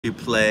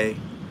replay,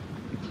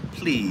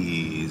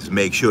 please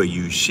make sure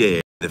you share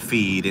the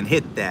feed and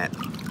hit that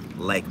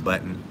like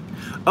button.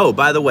 Oh,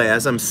 by the way,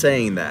 as I'm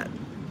saying that,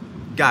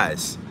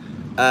 guys,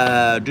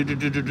 got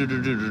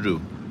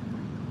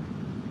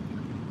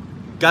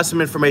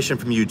some information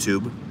from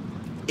YouTube.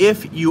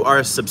 If you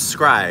are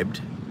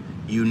subscribed,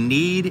 you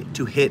need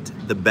to hit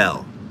the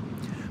bell,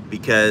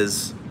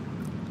 because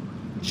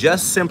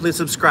just simply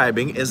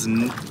subscribing is,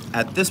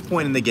 at this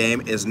point in the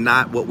game, is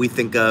not what we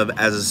think of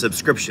as a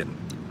subscription.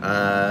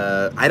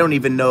 I don't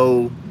even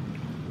know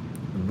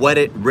what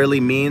it really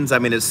means. I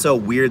mean, it's so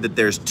weird that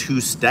there's 2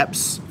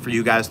 steps for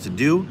you guys to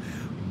do,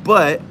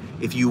 but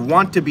if you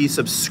want to be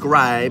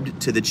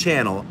subscribed to the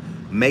channel,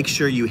 make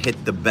sure you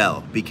hit the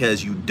bell,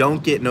 because you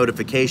don't get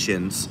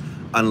notifications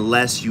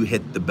unless you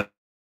hit the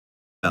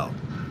bell.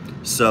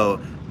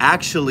 So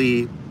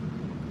actually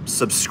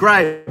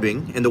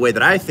subscribing in the way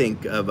that I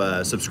think of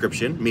a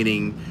subscription,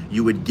 meaning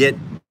you would get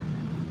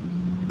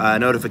a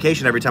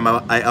notification every time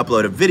I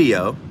upload a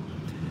video,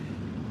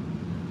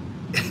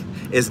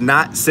 is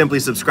not simply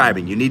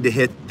subscribing. You need to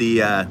hit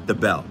the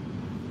bell,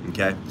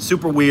 okay?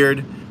 Super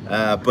weird,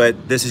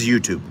 but this is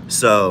YouTube.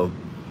 So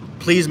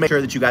please make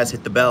sure that you guys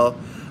hit the bell.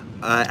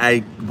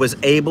 I was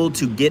able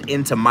to get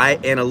into my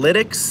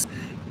analytics,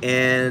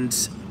 and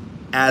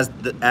as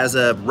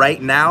of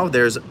right now,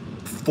 there's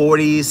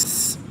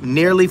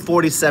nearly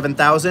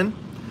 47,000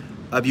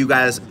 of you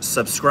guys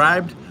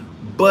subscribed,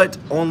 but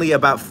only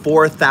about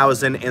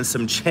 4,000 and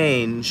some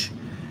change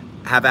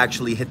have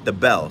actually hit the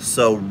bell.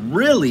 So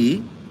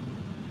really,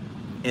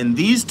 in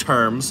these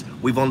terms,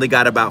 we've only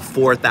got about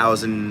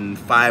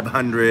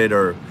 4,500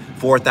 or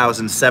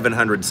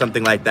 4,700,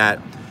 something like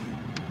that,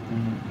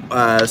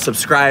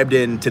 subscribed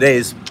in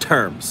today's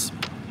terms.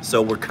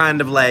 So we're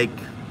kind of like,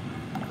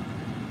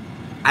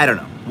 I don't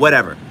know,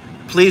 whatever.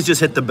 Please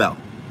just hit the bell.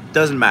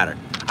 Doesn't matter.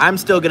 I'm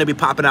still gonna be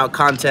popping out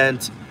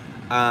content.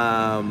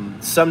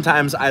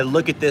 Sometimes I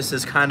look at this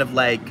as kind of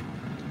like,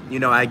 you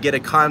know, I get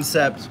a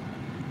concept.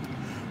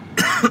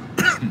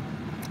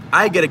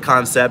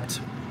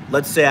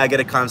 Let's say I get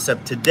a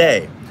concept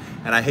today,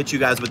 and I hit you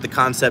guys with the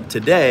concept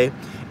today,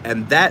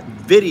 and that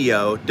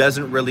video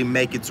doesn't really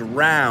make its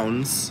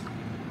rounds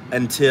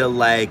until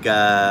like,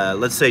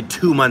 let's say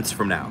 2 months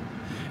from now.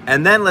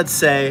 And then let's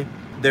say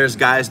there's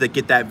guys that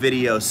get that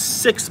video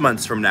 6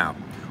 months from now.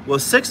 Well,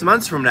 6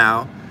 months from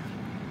now,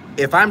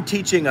 if I'm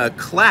teaching a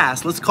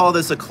class, let's call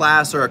this a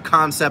class or a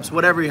concepts,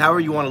 whatever, however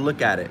you want to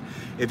look at it.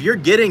 If you're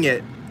getting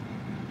a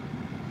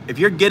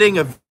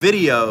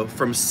video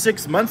from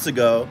 6 months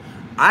ago,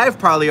 I've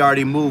probably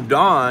already moved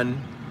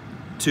on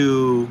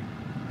to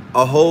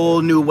a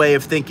whole new way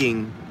of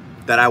thinking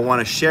that I want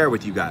to share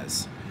with you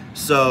guys.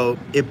 So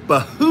it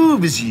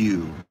behooves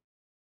you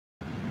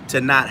to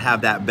not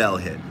have that bell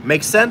hit.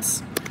 Make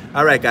sense?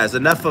 All right, guys,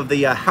 enough of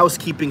the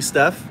housekeeping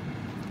stuff.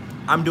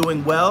 I'm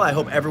doing well. I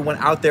hope everyone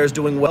out there is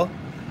doing well.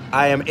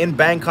 I am in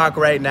Bangkok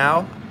right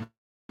now.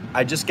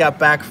 I just got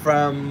back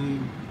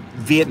from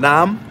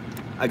Vietnam.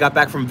 I got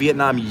back from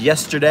Vietnam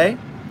yesterday.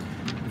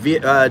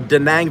 Da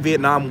Nang,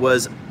 Vietnam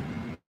was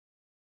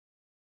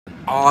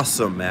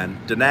awesome, man.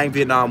 Da Nang,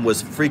 Vietnam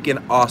was freaking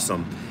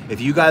awesome.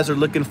 If you guys are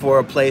looking for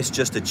a place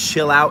just to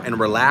chill out and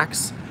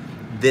relax,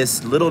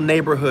 this little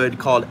neighborhood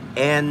called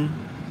An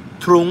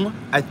Trung,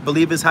 I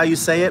believe is how you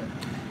say it.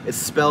 It's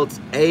spelled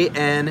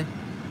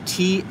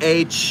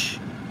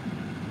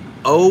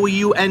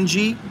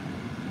A-N-T-H-O-U-N-G.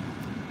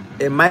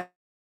 It might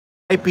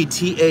be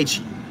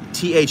T-H-U-O-N-G.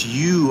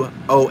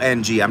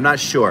 I'm not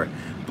sure.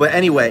 But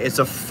anyway, it's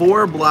a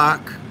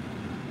 4-block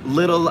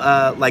little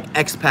like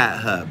expat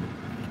hub.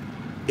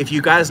 If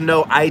you guys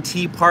know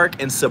IT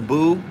Park in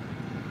Cebu,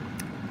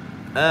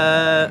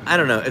 I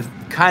don't know, it's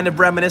kind of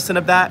reminiscent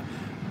of that,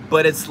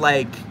 but it's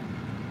like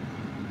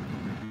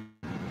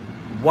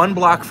 1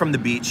 block from the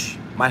beach.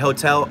 My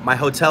hotel,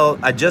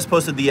 I just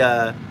posted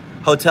the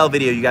hotel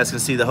video. You guys can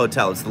see the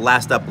hotel. It's the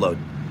last upload.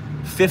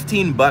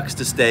 $15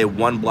 to stay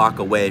 1 block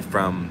away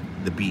from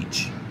the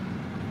beach.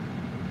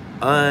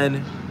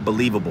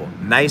 Unbelievable.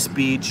 Nice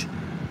beach.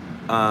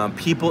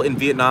 People in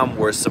Vietnam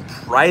were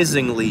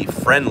surprisingly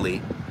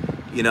friendly.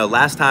 You know,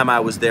 last time I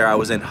was there, I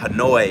was in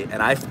Hanoi,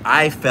 and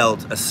I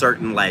felt a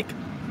certain like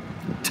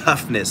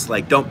toughness,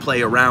 like don't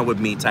play around with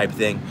me type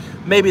thing.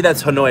 Maybe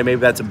that's Hanoi, maybe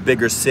that's a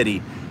bigger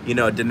city. You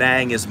know, Da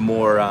Nang is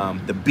more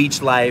the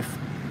beach life.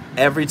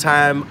 Every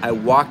time I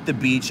walked the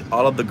beach,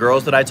 all of the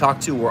girls that I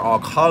talked to were all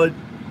college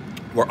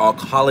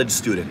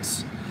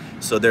students.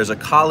 So there's a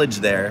college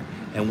there,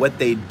 and what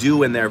they do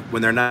when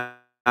they're not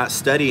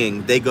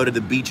studying, they go to the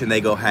beach and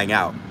they go hang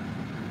out.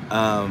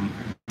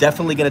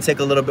 Definitely gonna take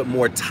a little bit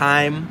more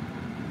time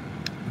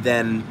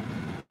than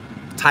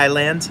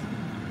Thailand,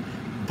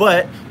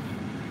 but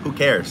who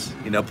cares?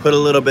 You know, put a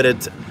little bit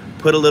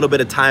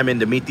of time in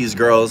to meet these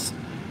girls.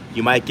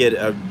 You might get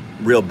a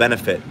real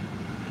benefit.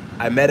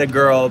 I met a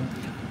girl.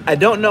 I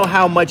don't know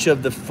how much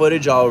of the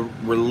footage I'll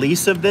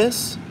release of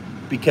this,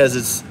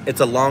 because it's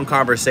a long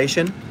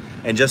conversation,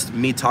 and just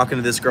me talking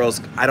to this girl's,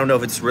 I don't know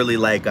if it's really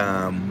like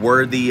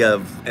worthy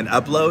of an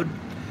upload,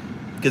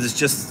 because it's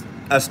just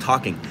us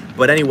talking.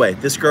 But anyway,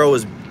 this girl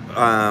was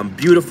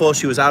beautiful.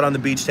 She was out on the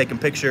beach taking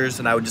pictures,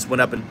 and I just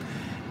went up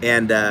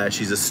and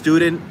she's a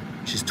student.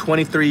 She's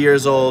 23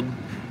 years old,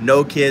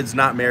 no kids,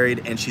 not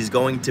married, and she's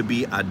going to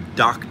be a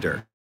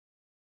doctor.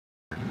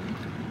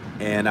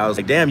 And I was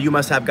like, damn, you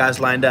must have guys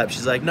lined up.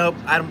 She's like, nope,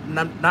 I'm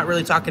not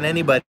really talking to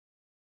anybody.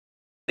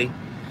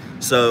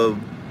 So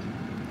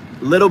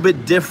a little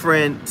bit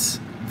different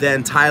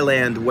than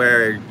Thailand,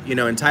 where, you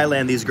know, in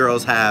Thailand, these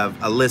girls have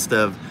a list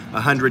of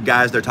 100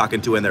 guys they're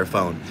talking to in their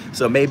phone.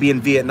 So maybe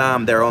in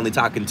Vietnam, they're only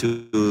talking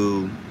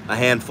to a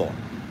handful.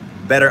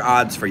 Better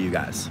odds for you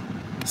guys.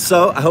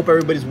 So I hope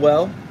everybody's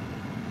well.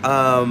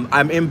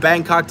 I'm in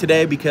Bangkok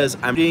today because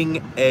I'm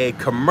shooting a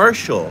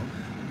commercial.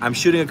 I'm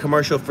shooting a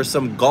commercial for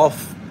some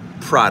golf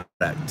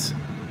product.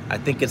 I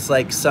think it's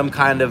like some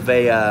kind of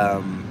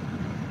a,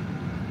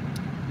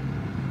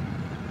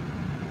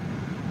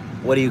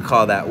 what do you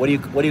call that? What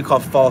do you call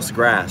false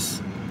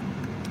grass?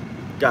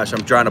 Gosh,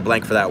 I'm drawing a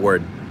blank for that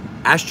word.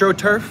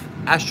 AstroTurf?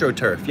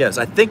 AstroTurf, yes.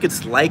 I think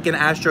it's like an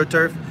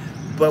AstroTurf,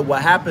 but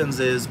what happens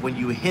is when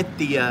you hit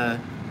the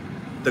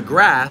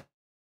grass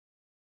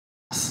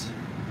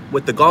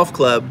with the golf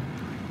club,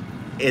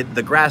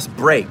 the grass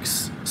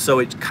breaks. So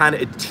it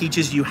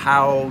teaches you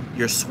how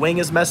your swing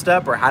is messed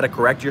up or how to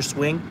correct your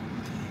swing.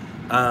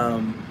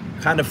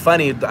 Kind of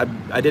funny,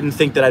 I didn't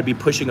think that I'd be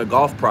pushing a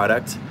golf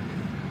product,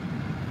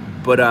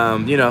 but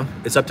you know,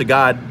 it's up to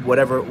God.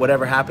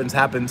 Whatever happens,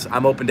 happens.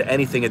 I'm open to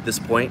anything at this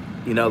point.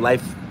 You know,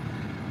 life,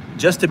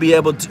 just to be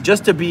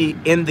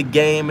in the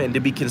game and to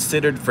be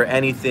considered for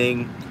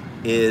anything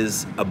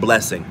is a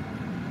blessing.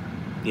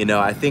 You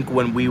know, I think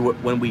when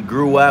we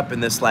grew up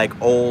in this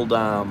like old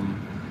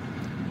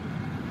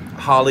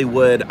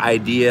Hollywood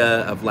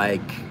idea of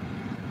like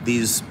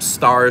these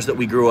stars that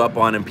we grew up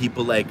on and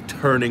people like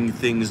turning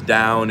things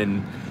down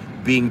and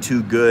being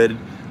too good,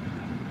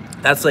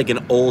 that's like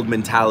an old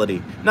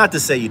mentality. Not to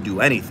say you do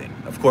anything,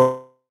 of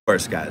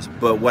course, guys,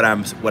 but what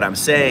I'm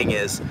saying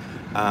is,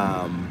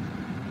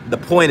 the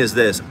point is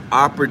this: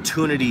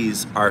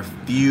 opportunities are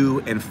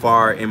few and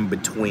far in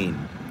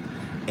between.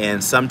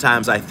 And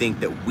sometimes I think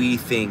that we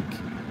think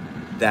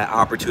that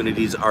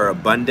opportunities are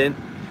abundant,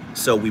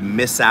 so we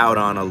miss out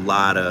on a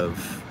lot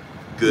of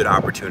good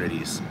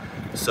opportunities.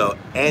 So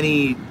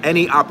any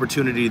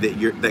opportunity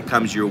that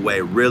comes your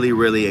way,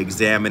 really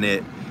examine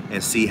it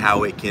and see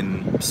how it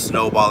can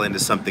snowball into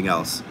something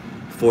else.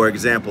 For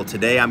example,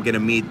 today I'm gonna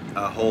meet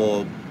a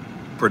whole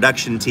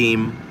production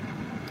team.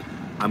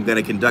 I'm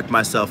gonna conduct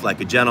myself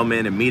like a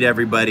gentleman and meet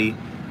everybody,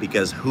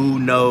 because who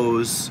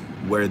knows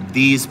where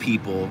these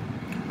people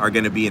are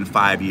going to be in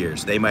 5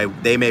 years. They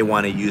may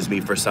want to use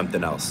me for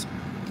something else.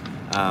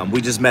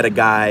 We just met a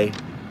guy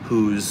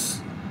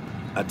who's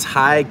a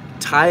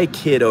Thai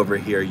kid over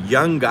here,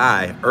 young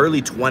guy,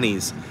 early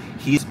 20s.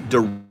 He's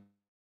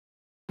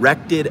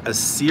directed a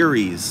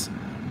series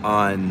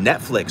on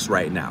Netflix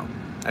right now.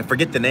 I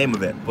forget the name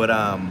of it, but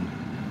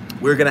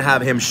we're gonna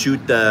have him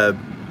shoot a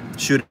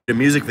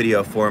music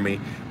video for me,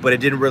 but it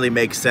didn't really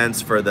make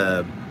sense for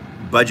the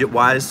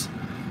budget-wise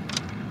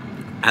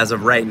as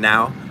of right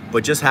now.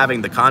 But just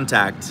having the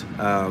contact,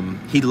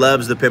 he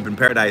loves the Pimpin'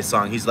 Paradise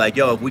song. He's like,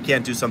 yo, if we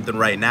can't do something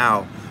right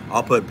now,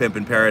 I'll put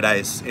Pimpin'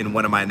 Paradise in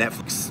one of my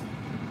Netflix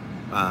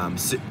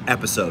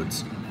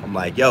episodes. I'm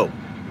like, yo,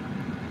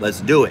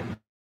 let's do it.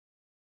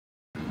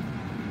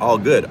 All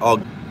good,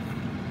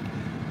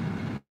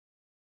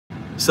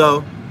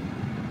 So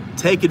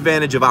take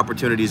advantage of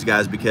opportunities,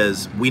 guys,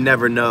 because we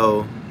never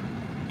know.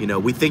 You know,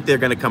 we think they're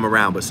gonna come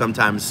around, but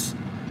sometimes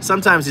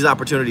these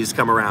opportunities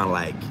come around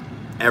like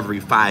every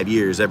 5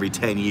 years, every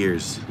 10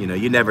 years, you know,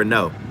 you never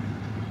know.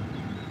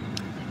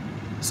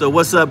 So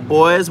what's up,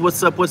 boys?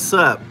 What's up?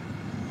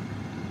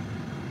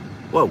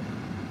 Whoa.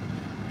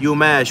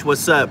 Umash,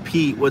 what's up?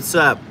 Pete, what's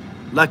up?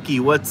 Lucky,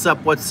 what's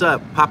up?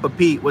 Papa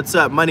Pete, what's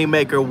up?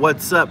 Moneymaker,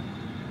 what's up?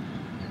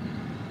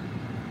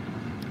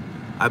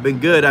 I've been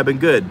good.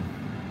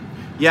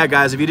 Yeah,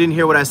 guys, if you didn't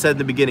hear what I said in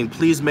the beginning,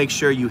 please make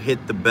sure you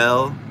hit the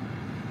bell,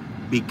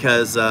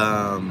 because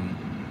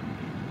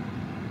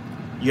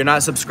you're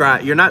not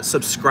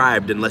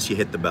subscribed unless you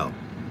hit the bell.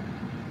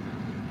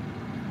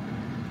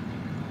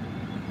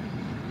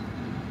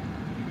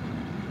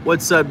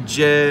 What's up,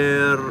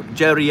 Jeria?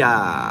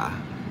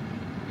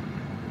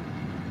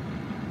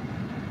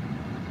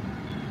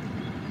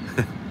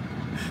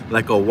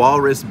 Like a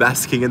walrus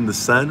basking in the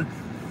sun?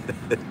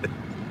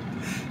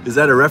 Is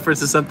that a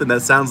reference to something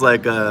that sounds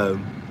like that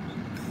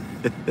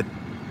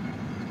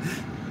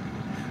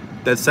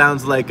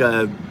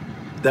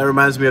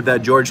reminds me of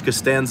that George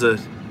Costanza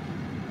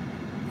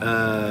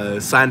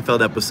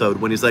Seinfeld episode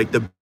when he's like,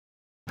 the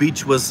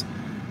beach was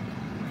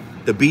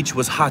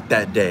hot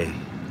that day.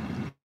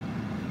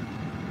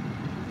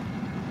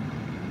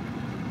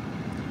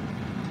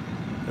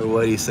 Or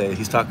what did he say?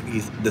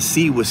 The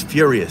sea was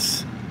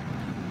furious,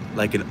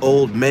 like an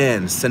old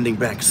man sending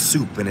back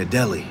soup in a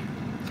deli.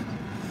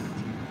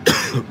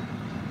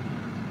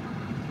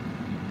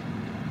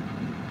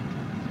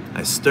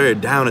 I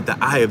stared down at the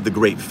eye of the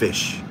great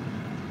fish.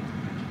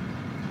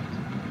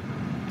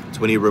 It's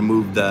when he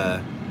removed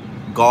the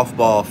golf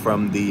ball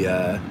from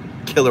the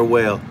killer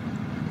whale.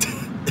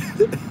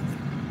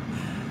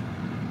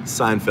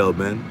 Seinfeld,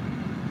 man.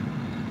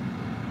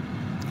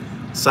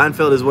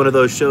 Seinfeld is one of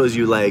those shows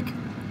you like,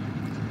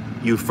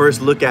 you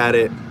first look at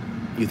it,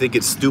 you think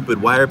it's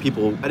stupid. Why do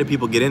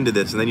people get into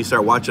this? And then you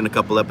start watching a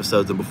couple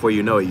episodes, and before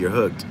you know it, you're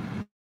hooked.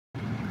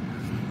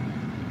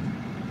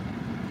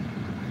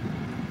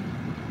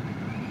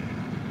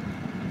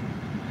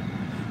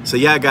 So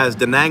yeah, guys,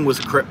 Da Nang was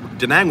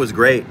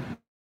great.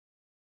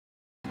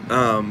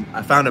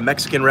 I found a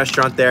Mexican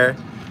restaurant there.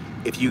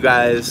 If you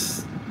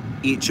guys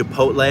eat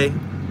Chipotle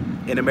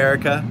in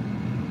America,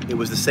 it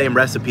was the same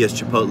recipe as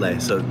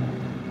Chipotle. So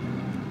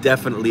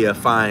definitely a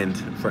find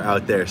for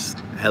out there.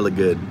 Hella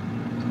good.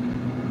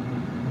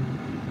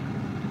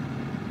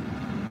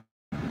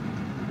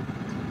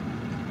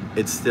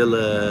 It's still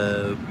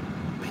a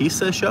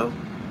pizza show?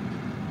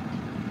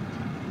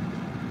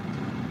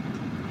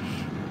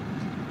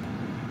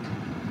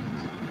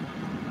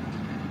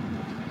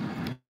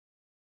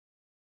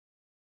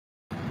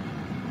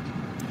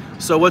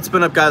 So what's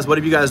been up, guys? What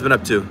have you guys been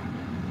up to?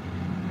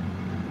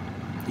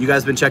 You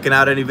guys been checking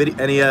out any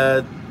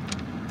the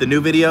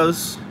new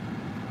videos?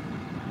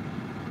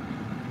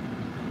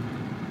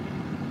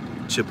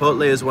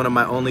 Chipotle is one of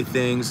my only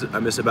things I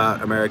miss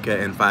about America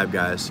and Five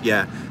Guys.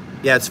 Yeah,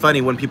 it's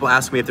funny when people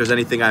ask me if there's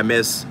anything I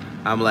miss,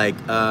 I'm like,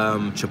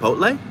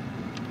 Chipotle?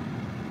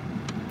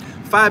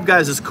 Five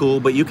Guys is cool,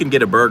 but you can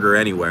get a burger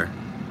anywhere.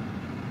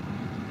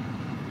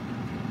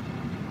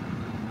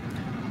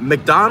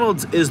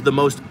 McDonald's is the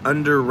most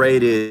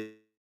underrated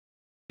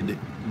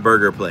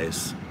burger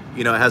place.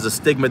 You know, it has a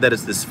stigma that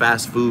it's this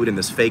fast food and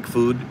this fake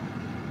food,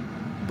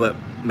 but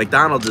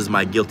McDonald's is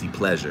my guilty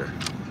pleasure,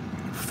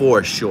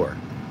 for sure.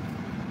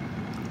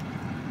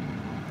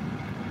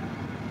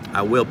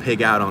 I will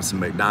pig out on some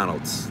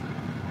McDonald's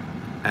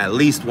at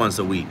least once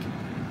a week.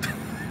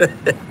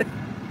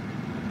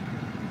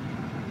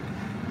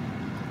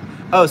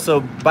 Oh, so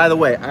by the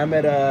way, I'm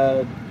at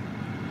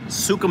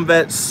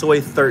Sukhumvit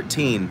Soy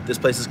 13. This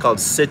place is called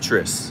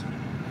Citrus.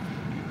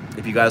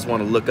 If you guys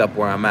want to look up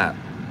where I'm at.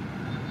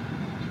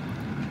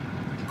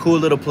 Cool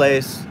little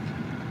place.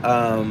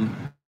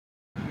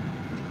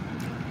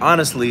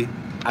 Honestly,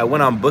 I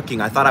went on booking.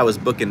 I thought I was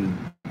booking.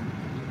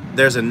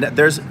 There's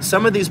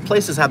some of these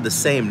places have the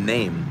same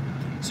name,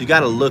 so you got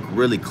to look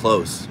really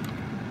close.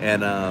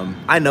 And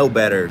I know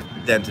better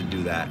than to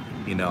do that.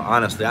 You know,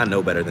 honestly, I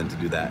know better than to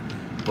do that.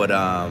 But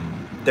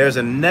there's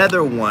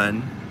another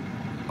one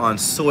on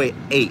Soy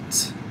 8,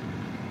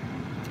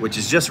 which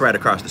is just right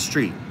across the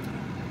street.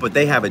 But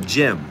they have a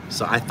gym,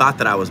 so I thought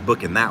that I was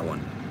booking that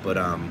one. But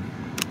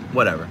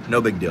whatever,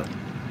 no big deal.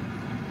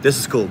 This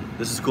is cool.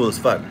 This is cool as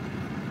fuck.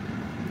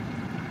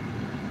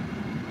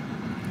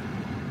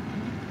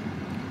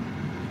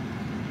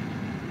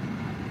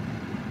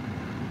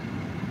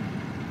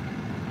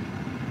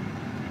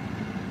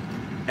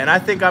 And I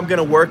think I'm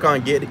gonna work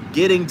on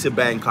getting to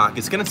Bangkok.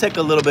 It's gonna take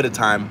a little bit of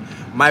time.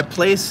 My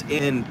place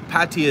in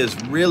Pattaya is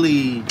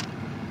really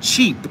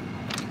cheap.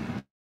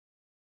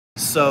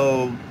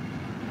 So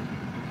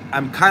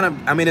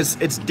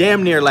it's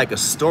damn near like a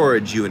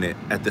storage unit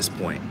at this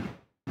point.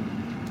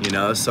 You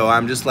know, so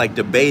I'm just like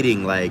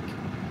debating, like,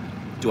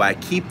 do I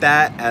keep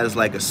that as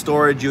like a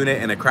storage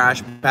unit and a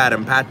crash pad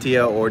in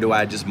Pattaya, or do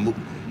I just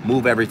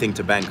move everything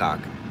to Bangkok?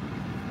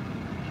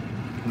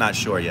 Not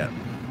sure yet.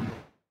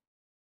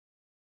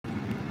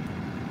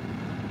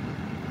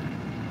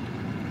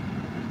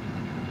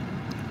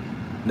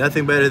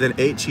 Nothing better than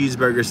 8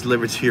 cheeseburgers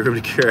delivered to your room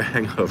to cure a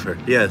hangover.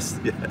 Yes,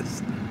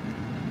 yes.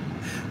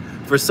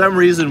 For some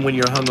reason, when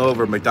you're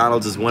hungover,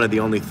 McDonald's is one of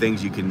the only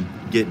things you can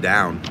get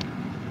down.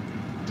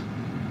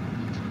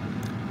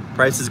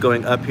 Prices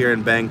going up here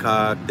in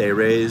Bangkok. They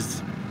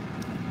raised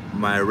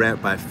my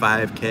rent by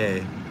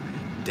 5K.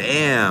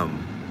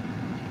 Damn.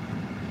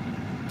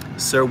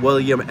 Sir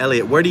William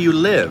Elliott, where do you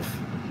live?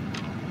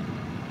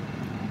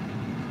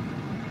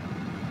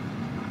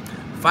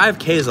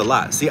 5K is a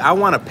lot. See, I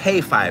want to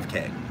pay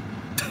 5K.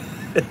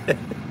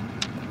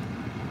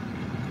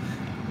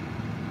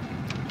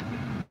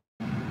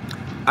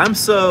 I'm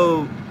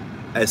so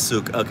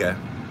Asuk. Okay.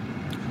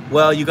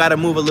 Well, you got to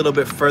move a little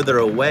bit further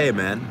away,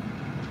 man.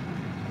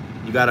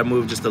 You got to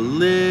move just a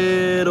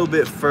little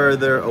bit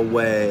further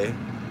away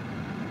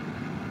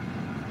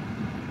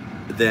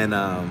than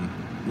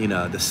you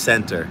know, the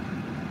center.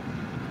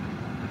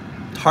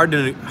 It's hard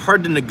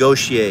to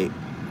negotiate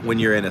when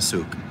you're in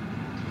Asuk.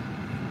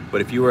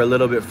 But if you were a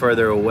little bit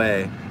further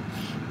away,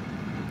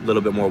 a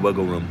little bit more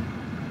wiggle room.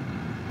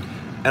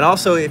 And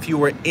also, if you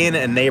were in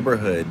a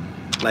neighborhood,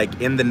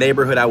 like in the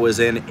neighborhood I was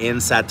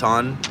in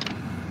Saton,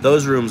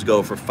 those rooms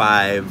go for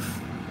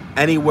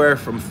anywhere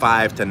from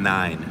 5 to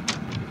 9.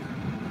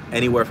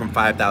 Anywhere from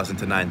 5,000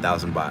 to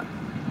 9,000 baht.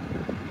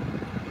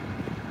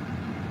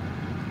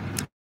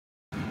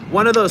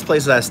 One of those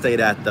places I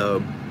stayed at,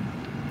 though,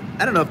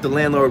 I don't know if the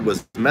landlord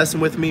was messing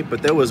with me,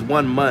 but there was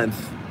 1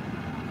 month.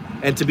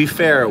 And to be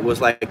fair, it was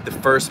like the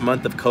first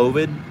month of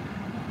COVID,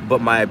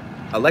 but my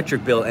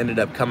electric bill ended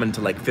up coming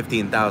to like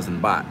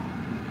 15,000 baht,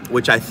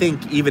 which I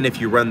think even if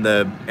you run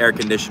the air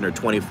conditioner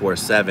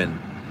 24/7,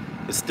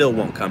 it still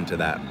won't come to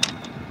that.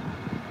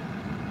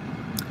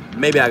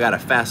 maybe I got a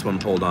fast one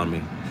pulled on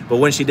me. But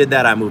when she did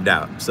that, I moved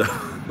out. So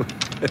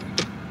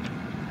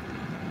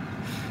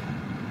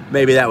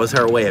maybe that was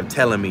her way of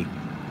telling me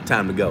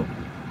time to go.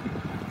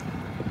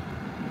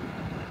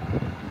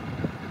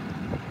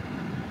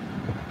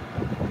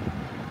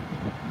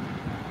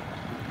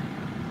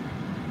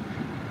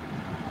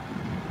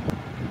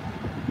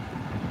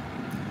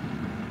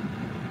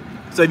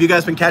 So have you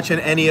guys been catching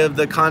any of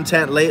the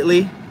content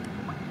lately?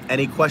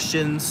 Any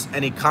questions,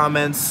 any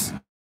comments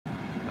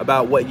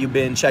about what you've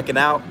been checking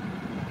out?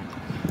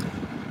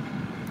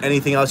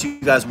 Anything else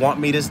you guys want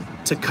me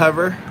to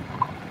cover?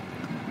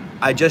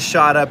 I just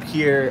shot up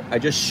here. I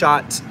just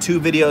shot 2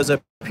 videos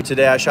up here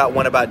today. I shot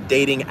one about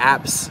dating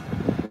apps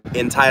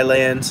in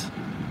Thailand,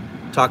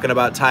 talking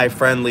about Thai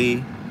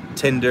Friendly,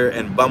 Tinder,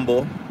 and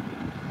Bumble.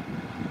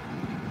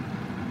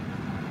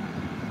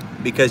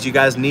 Because you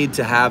guys need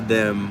to have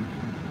them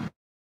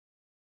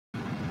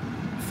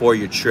for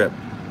your trip,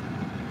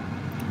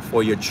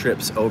 for your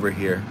trips over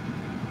here.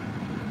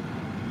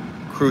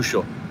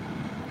 Crucial.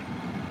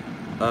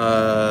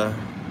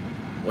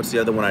 What's the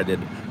other one I did?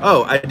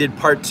 Oh, I did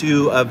part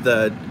 2 of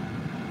the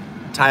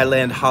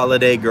Thailand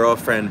holiday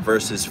girlfriend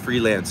versus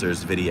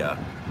freelancers video.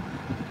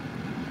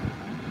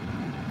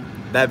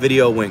 That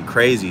video went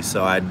crazy,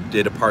 so I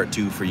did a part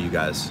 2 for you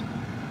guys.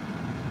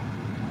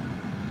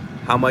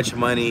 How much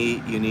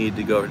money you need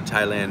to go to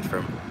Thailand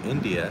from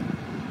India?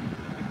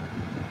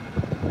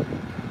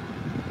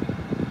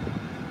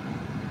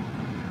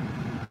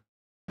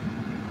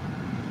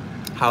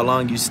 How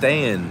long you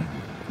staying?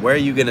 Where are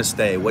you gonna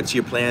stay? What's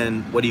your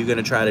plan? What are you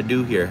gonna try to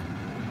do here?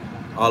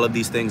 All of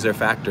these things are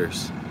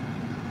factors.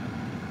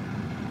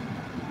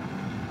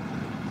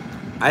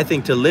 I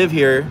think to live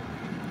here,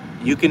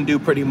 you can do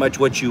pretty much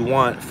what you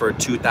want for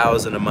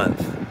 $2,000 a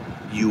month,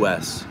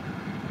 US.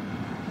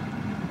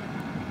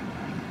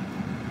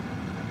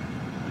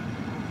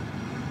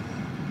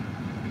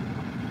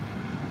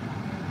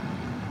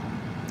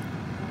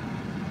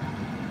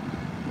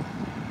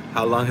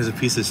 How long is a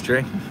piece of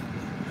string?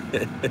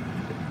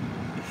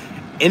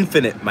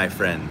 Infinite, my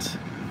friend.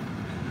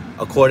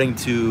 According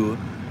to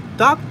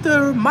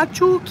Dr.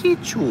 Machu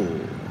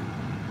Picchu.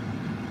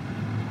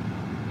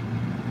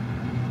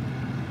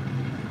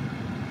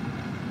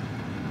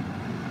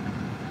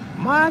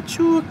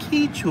 Machu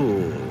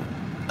Picchu.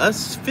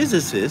 Us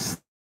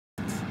physicists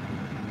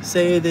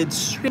say that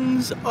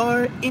strings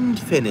are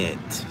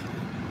infinite.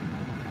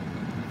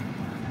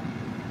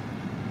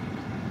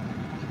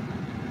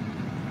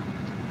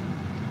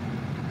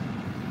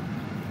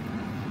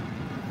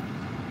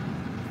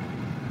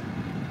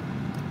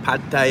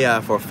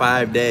 Pattaya for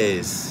 5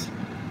 days.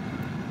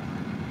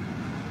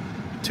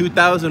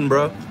 2,000,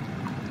 bro.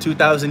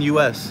 2,000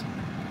 US.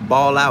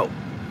 Ball out.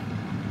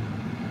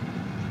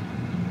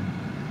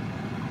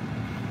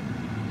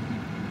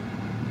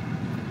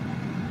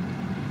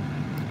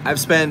 I've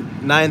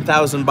spent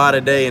 9,000 baht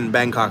a day in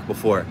Bangkok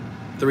before.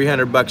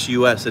 300 bucks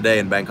US a day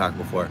in Bangkok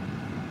before.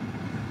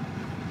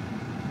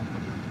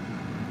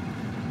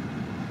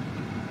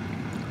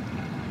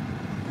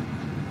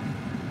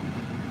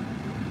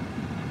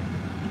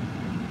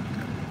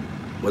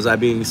 Was I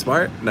being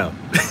smart? No.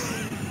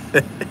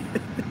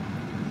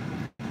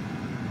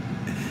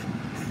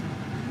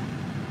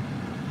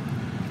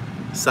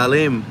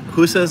 Salim,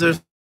 who says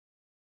there's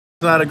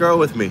not a girl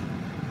with me?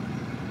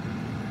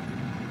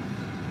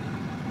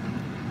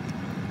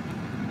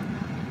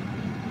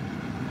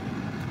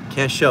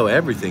 Can't show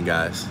everything,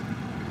 guys.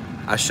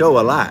 I show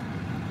a lot.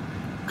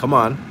 Come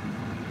on.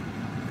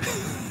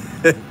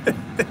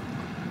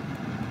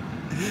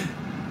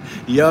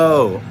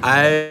 Yo,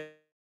 I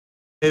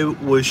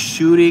was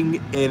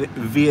shooting in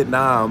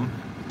Vietnam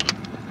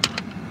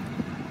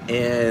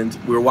and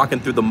we were walking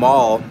through the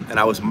mall and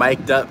I was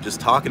mic'd up just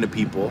talking to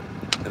people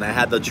and I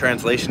had the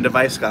translation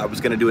device. I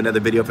was gonna do another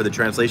video for the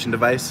translation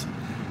device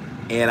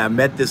and I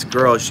met this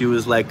girl. She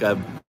was like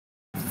a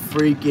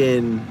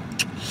freaking,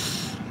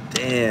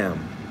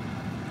 damn.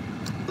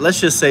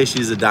 Let's just say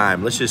she's a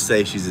dime. Let's just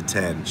say she's a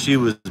 10. She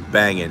was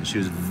banging. She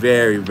was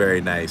very,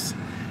 very nice.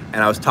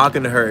 And I was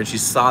talking to her and she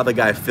saw the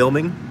guy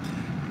filming.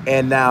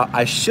 And now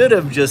I should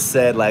have just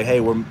said like,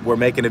 hey, we're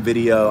making a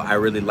video. I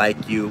really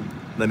like you.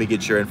 Let me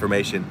get your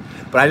information.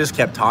 But I just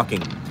kept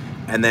talking.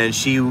 And then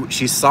she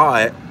saw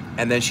it.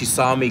 And then she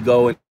saw me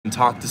go and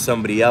talk to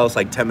somebody else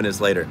like 10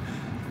 minutes later.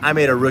 I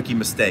made a rookie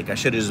mistake. I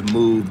should have just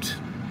moved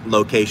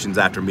locations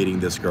after meeting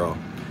this girl.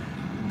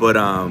 But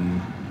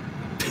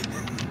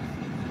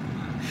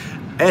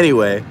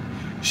anyway,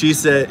 she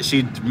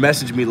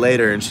messaged me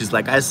later and she's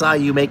like, I saw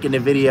you making a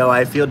video.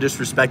 I feel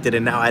disrespected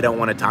and now I don't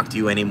want to talk to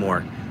you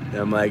anymore. And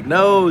I'm like,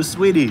 no,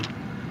 sweetie.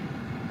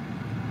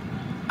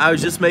 I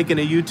was just making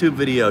a YouTube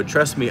video.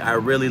 Trust me, I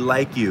really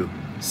like you.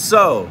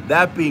 So,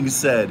 that being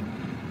said,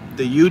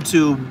 the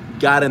YouTube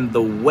got in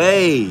the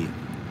way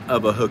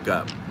of a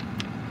hookup.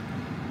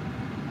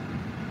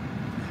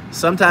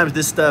 Sometimes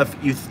this stuff,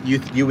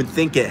 you would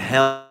think it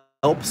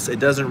helps. It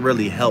doesn't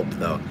really help,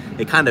 though.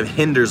 It kind of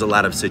hinders a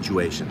lot of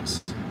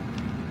situations.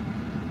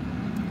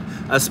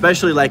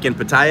 Especially like in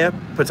Pattaya.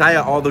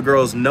 Pattaya, all the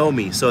girls know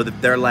me, so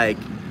that they're like,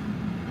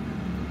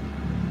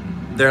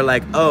 they're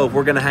like, oh, if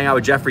we're gonna hang out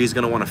with Geofrey, he's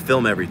gonna want to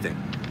film everything.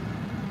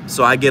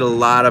 So I get a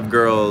lot of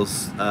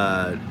girls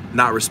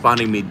not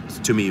responding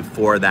to me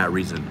for that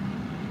reason,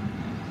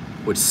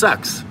 which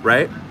sucks,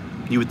 right?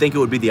 You would think it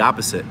would be the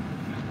opposite.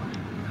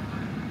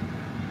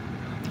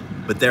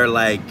 But they're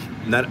like,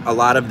 a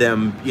lot of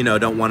them, you know,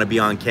 don't want to be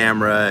on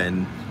camera,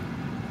 and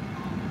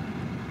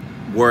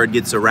word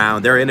gets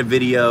around. They're in a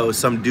video,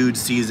 some dude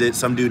sees it,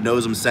 some dude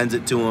knows them, sends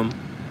it to them.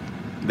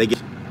 They get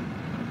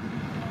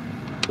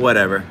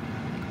whatever.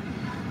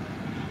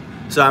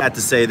 So I have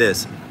to say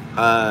this.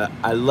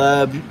 I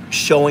love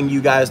showing you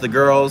guys the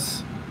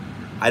girls.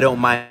 I don't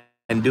mind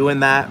doing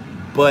that,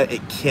 but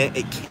it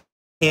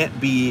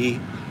can't be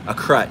a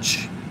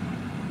crutch.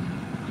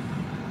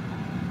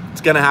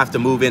 It's gonna have to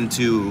move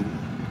into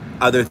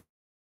other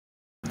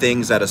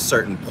things at a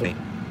certain point.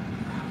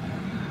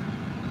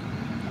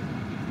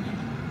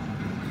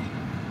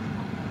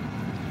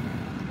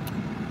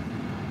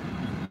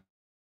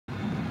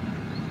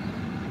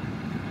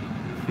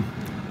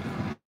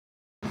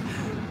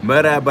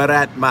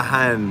 Barat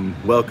Mahan,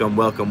 welcome,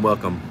 welcome,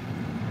 welcome.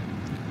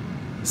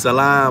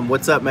 Salam,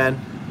 what's up, man?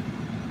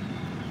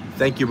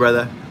 Thank you,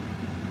 brother.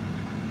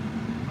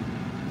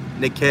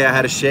 Nick K, I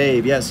had a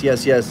shave. Yes,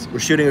 yes, yes. We're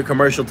shooting a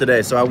commercial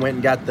today, so I went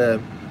and got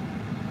the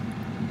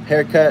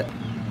haircut.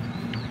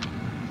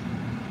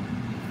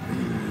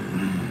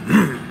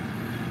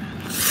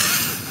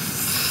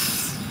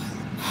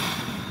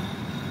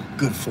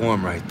 Good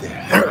form right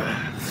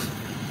there.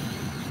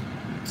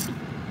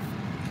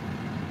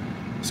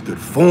 It's good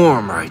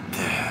form right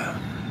there.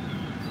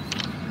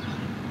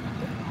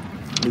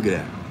 Look at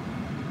that.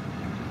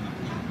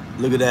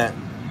 Look at that.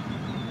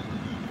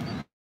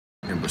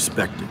 And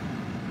respect it.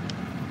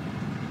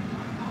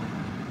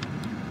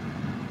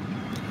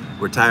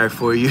 Retire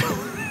for you.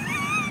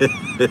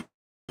 I'm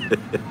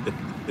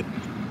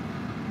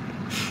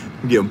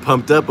getting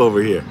pumped up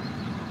over here.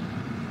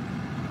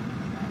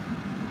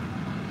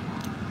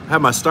 I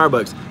have my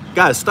Starbucks.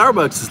 Guys,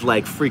 Starbucks is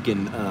like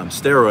freaking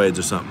steroids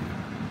or something.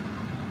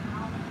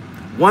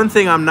 One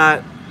thing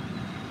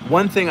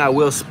I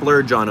will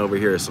splurge on over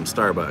here is some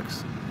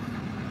Starbucks.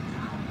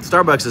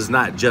 Starbucks is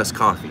not just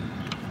coffee.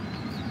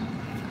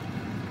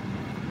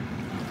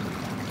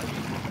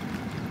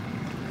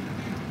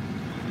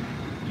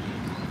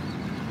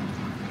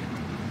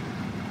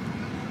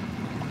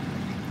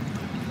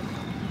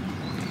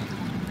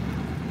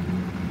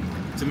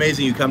 It's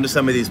amazing, you come to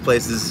some of these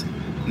places,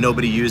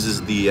 nobody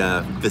uses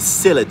the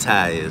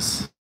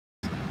facilities.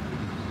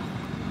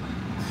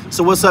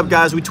 So what's up,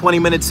 guys? We 20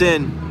 minutes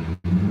in.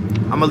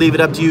 I'm gonna leave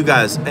it up to you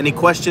guys. Any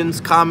questions,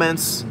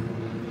 comments,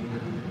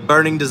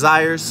 burning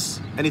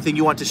desires, anything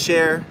you want to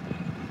share?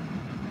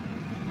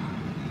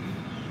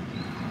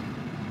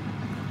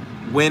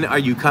 When are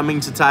you coming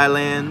to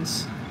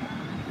Thailand?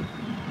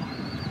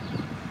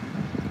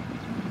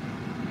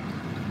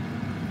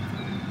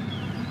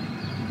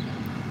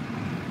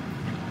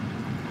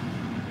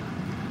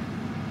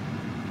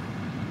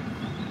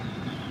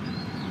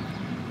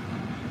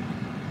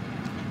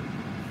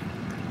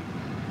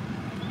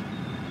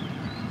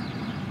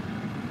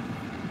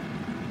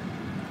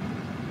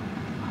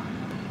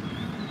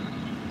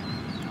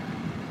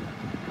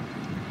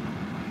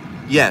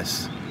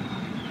 Yes.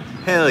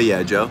 Hell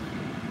yeah, Joe.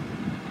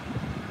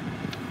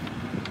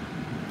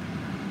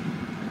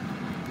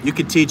 You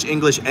could teach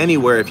English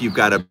anywhere if you've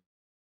got a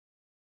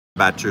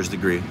bachelor's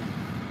degree.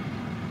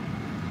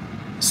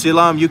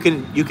 Silam, you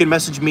can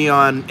message me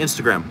on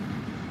Instagram.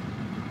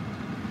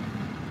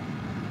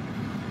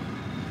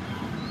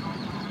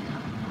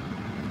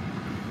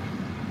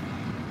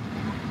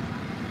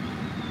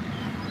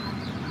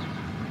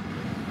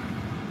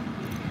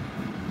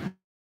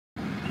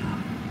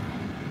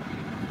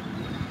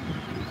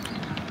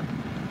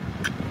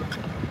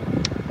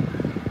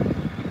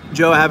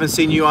 Joe, I haven't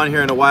seen you on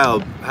here in a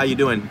while. How you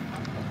doing?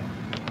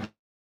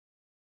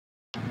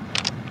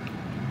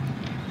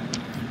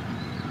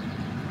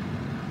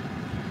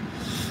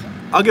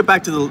 I'll get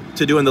back to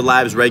doing the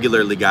lives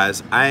regularly,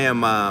 guys. I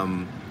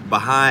am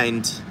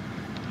behind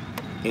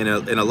in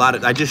a lot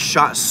of. I just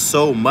shot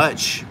so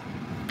much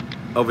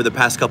over the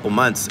past couple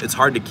months. It's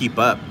hard to keep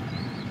up.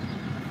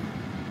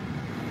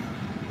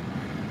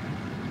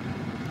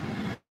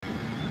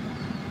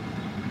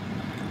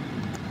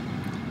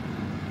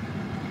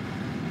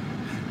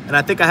 And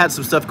I think I had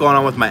some stuff going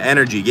on with my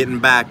energy, getting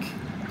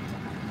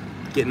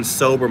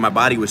sober. My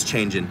body was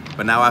changing,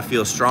 but now I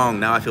feel strong.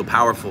 Now I feel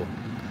powerful.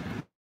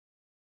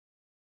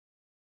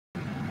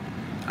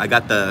 I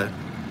got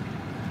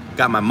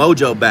my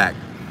mojo back.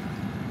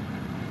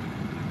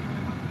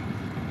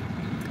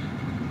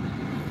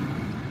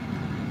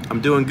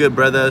 I'm doing good,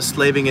 brother.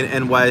 Slaving in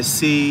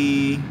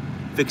NYC,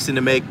 fixing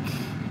to make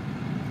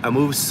a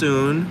move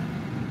soon.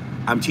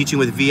 I'm teaching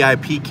with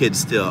VIP kids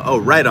still. Oh,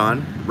 right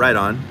on, right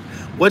on.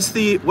 What's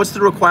the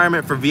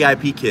requirement for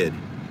VIP kid?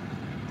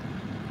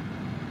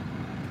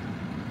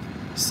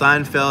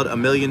 Seinfeld, $1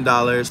 million,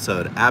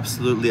 so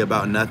absolutely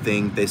about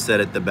nothing. They said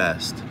it the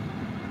best.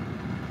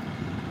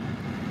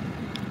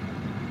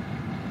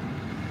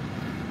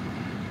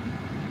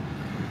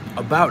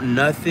 About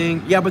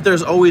nothing? Yeah, but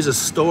there's always a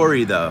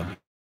story though.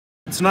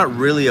 It's not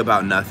really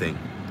about nothing.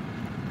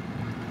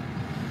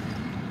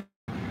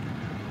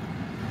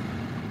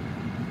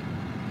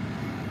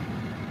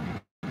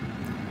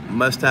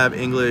 Must have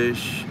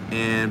English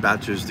and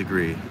bachelor's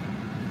degree.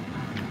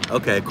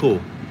 Okay, cool.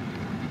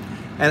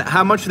 And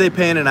how much are they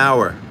paying an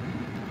hour?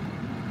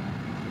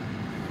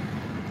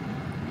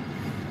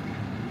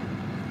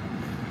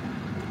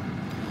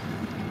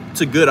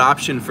 It's a good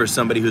option for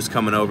somebody who's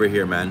coming over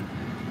here, man.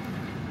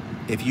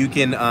 If you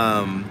can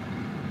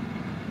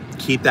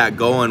keep that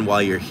going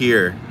while you're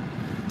here,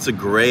 it's a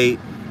great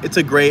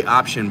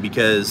option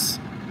because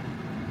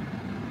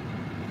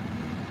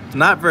it's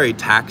not very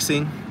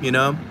taxing, you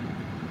know?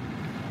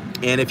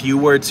 And if you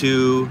were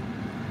to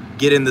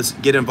get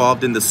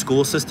involved in the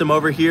school system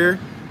over here,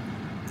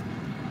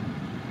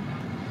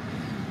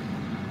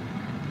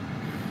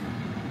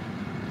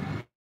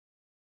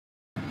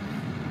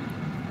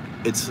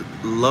 it's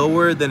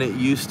lower than it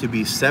used to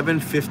be,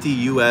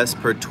 $7.50 US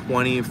per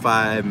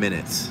 25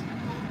 minutes.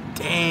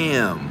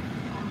 Damn.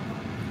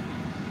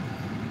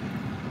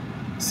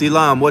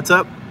 Silam, what's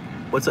up?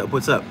 What's up?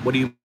 What's up? What do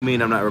you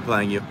mean I'm not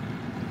replying you?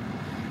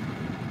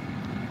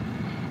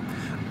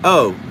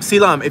 Oh,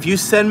 Silam, if you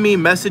send me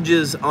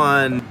messages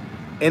on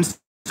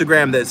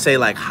Instagram that say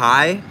like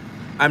hi,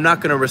 I'm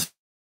not gonna respond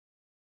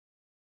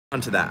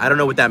to that. I don't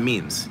know what that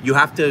means. You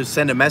have to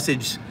send a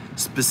message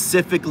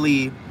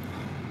specifically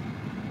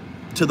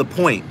to the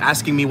point,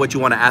 asking me what you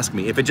want to ask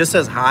me. If it just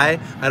says hi,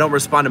 I don't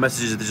respond to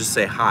messages that just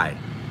say hi.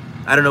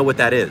 I don't know what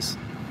that is.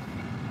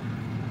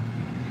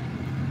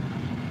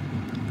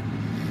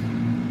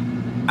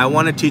 I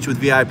want to teach with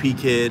VIP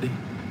Kid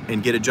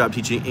and get a job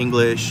teaching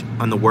English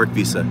on the work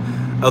visa.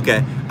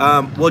 Okay,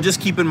 well, just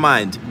keep in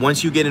mind,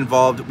 once you get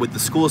involved with the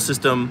school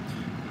system,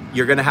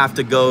 you're gonna have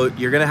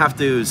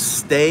to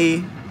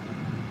stay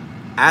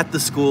at the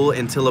school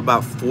until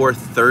about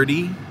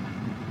 4:30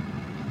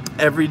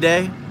 every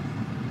day.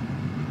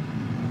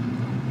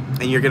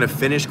 And you're gonna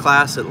finish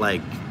class at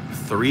like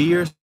 3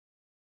 or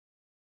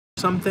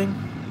something.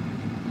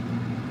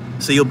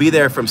 So you'll be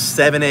there from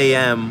 7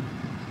 a.m.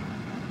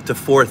 to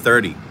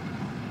 4:30.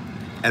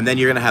 And then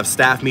you're gonna have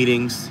staff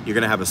meetings, you're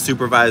gonna have a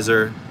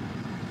supervisor,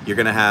 you're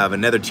gonna have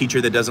another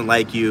teacher that doesn't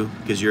like you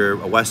because you're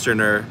a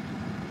Westerner,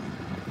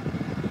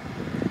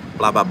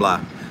 blah, blah, blah.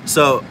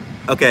 So,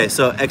 okay,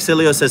 so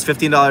Exilio says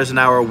 $15 an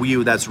hour,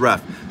 whew, that's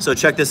rough. So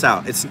check this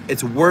out,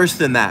 it's worse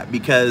than that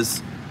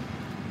because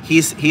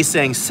he's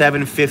saying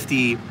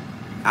 $7.50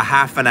 a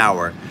half an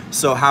hour.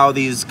 So how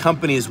these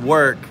companies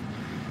work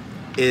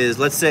is,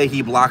 let's say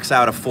he blocks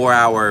out a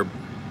 4-hour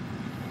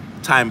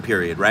time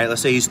period, right?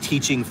 Let's say he's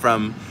teaching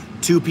from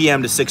 2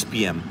 p.m. to 6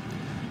 p.m.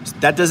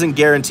 That doesn't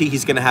guarantee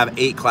he's gonna have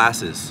 8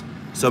 classes.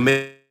 So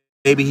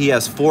maybe he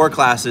has 4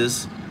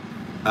 classes,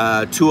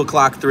 2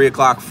 o'clock, 3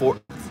 o'clock,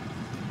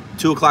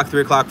 2 o'clock,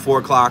 3 o'clock, 4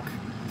 o'clock,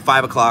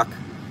 5 o'clock,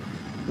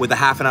 with a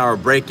half an hour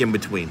break in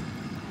between.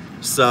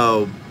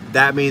 So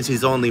that means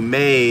he's only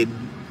made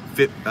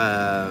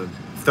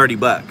 30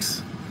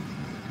 bucks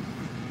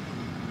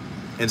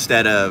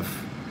instead of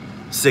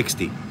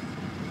 60.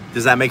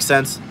 Does that make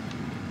sense?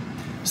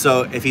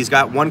 So if he's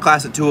got one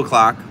class at 2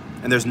 o'clock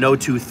and there's no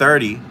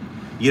 2:30,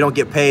 you don't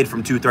get paid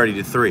from 2:30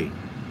 to 3.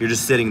 You're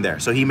just sitting there.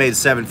 So he made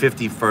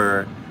 $7.50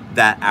 for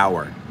that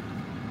hour.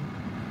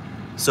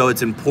 So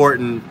it's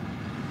important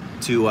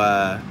to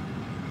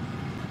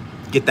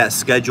get that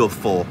schedule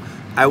full.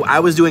 I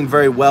was doing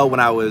very well when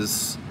I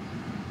was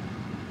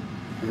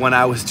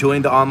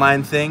doing the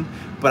online thing,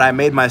 but I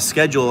made my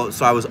schedule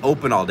so I was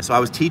open all day. So I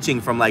was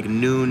teaching from like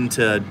noon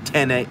to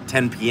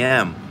 10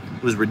 p.m.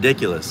 It was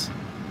ridiculous.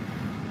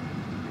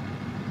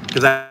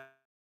 Because I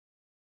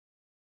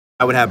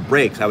would have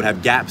breaks, I would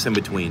have gaps in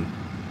between.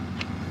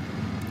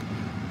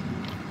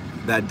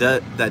 That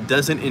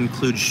doesn't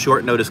include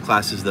short notice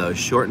classes though.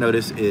 Short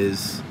notice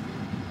is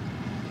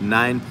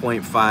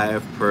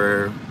 9.5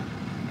 per,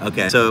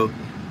 okay. So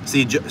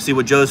see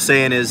what Joe's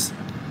saying is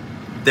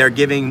they're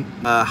giving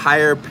a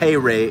higher pay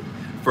rate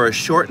for a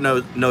short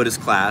notice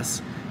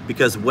class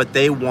because what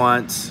they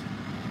want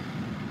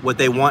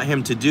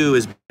him to do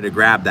is to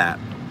grab that.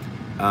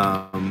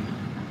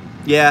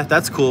 Yeah,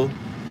 that's cool.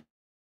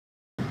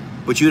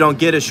 But you don't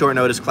get a short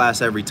notice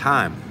class every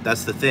time.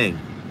 That's the thing.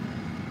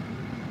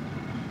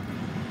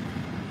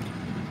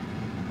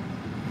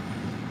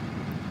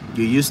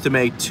 You used to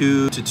make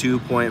 2 to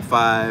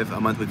 2.5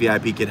 a month with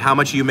VIP Kid. How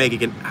much are you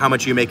making? How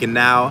much are you making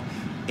now?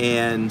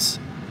 And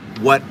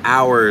what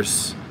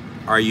hours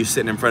are you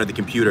sitting in front of the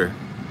computer?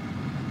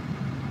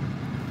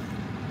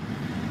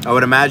 I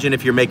would imagine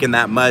if you're making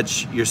that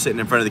much, you're sitting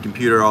in front of the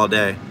computer all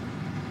day.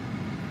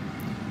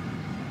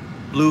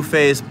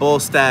 Blueface, Bull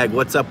Stag,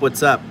 what's up,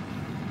 what's up?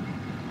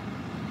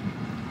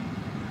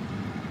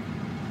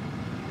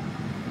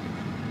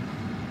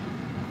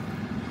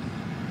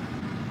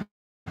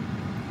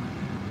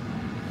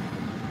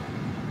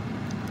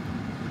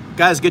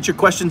 Guys, get your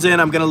questions in.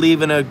 I'm gonna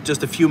leave in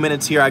just a few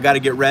minutes here. I gotta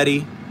get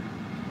ready.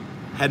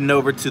 Heading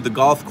over to the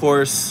golf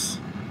course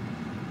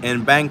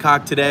in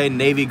Bangkok today,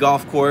 Navy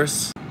Golf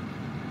Course.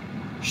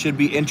 Should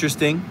be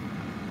interesting.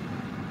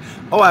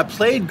 Oh, I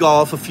played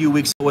golf a few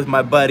weeks ago with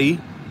my buddy,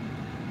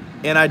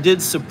 and I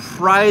did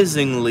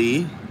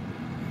surprisingly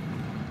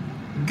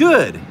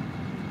good.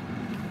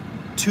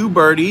 2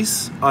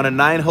 birdies on a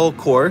 9-hole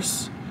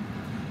course,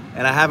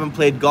 and I haven't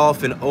played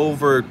golf in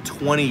over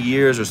 20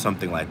 years or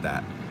something like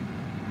that.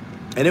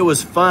 And it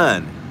was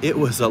fun. It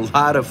was a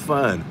lot of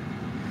fun.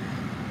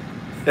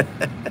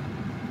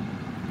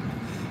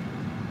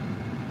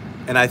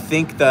 And I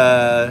think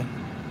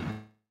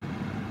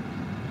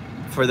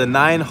for the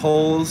 9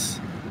 holes,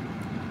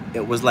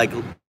 it was like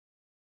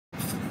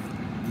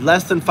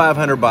less than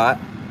 500 baht.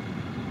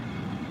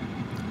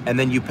 And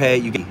then you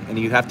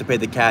have to pay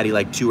the caddy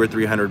like 200 or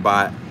 300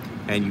 baht,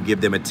 and you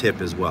give them a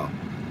tip as well.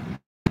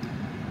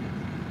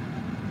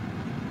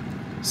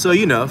 So,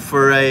 you know,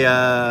 for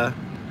a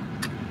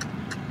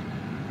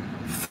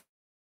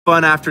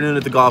fun afternoon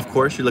at the golf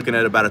course, you're looking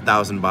at about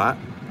 1,000 baht.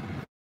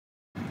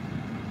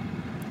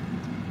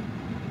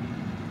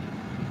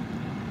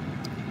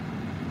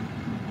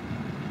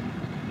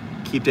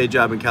 Keep day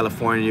job in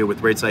California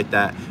with rates like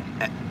that.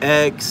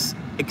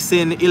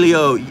 Xin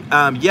Ilio,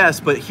 yes,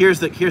 but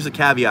here's the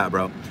caveat,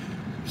 bro.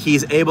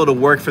 He's able to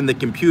work from the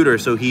computer,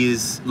 so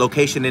he's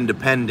location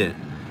independent.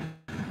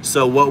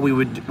 So what we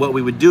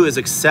would do is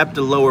accept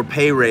a lower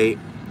pay rate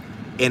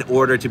in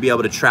order to be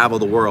able to travel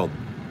the world.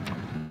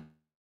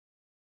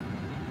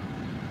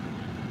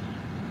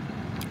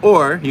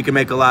 Or you can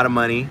make a lot of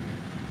money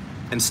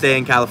and stay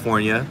in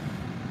California,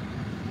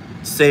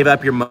 save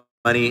up your money,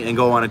 and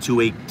go on a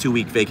two-week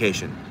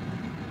vacation.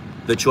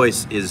 The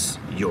choice is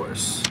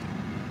yours.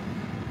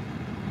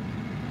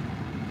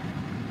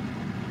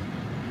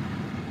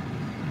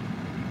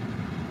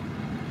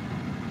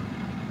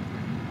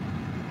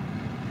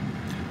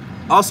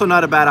 Also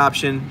not a bad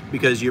option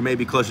because you're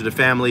maybe closer to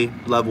family,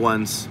 loved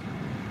ones,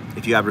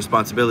 if you have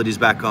responsibilities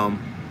back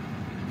home.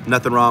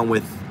 Nothing wrong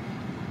with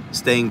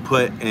staying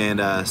put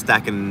and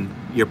stacking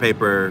your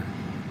paper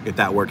if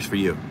that works for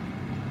you.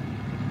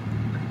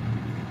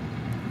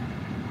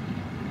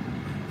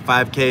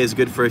 5K is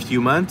good for a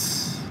few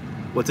months.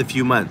 What's a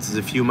few months? Is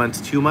a few months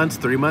 2 months,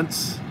 3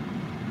 months?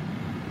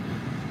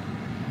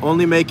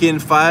 Only making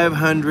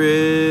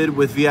 500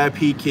 with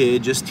VIP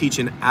kid, just teach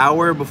an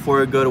hour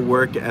before I go to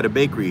work at a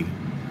bakery.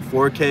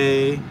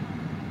 4K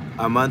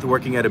a month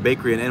working at a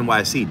bakery in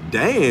NYC.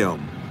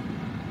 Damn.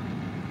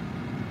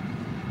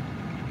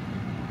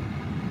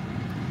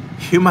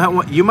 You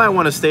might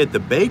want to stay at the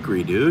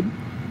bakery, dude.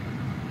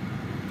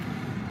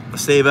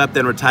 Save up,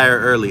 then retire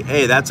early.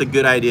 Hey, that's a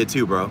good idea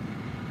too, bro.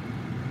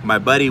 My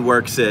buddy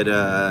works at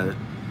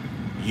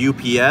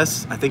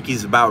UPS. I think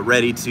he's about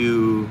ready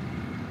to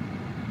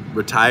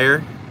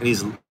retire, and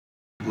he's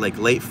like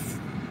late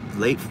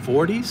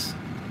 40s.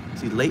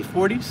 Is he late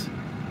 40s?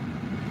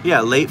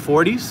 Yeah, late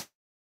 40s.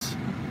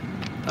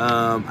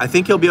 I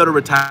think he'll be able to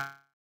retire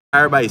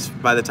by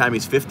the time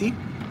he's 50.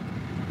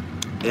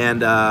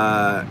 And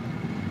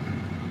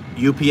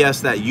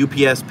UPS, that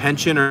UPS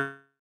pension or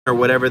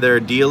whatever their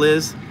deal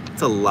is,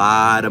 it's a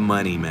lot of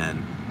money,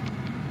 man.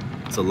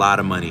 It's a lot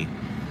of money.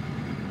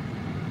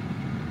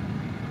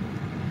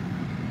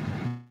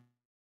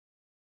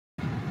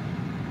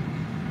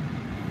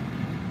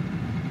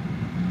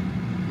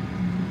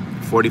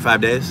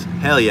 $45 days?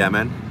 Hell yeah,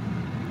 man.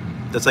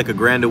 That's like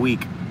 $1,000 a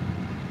week.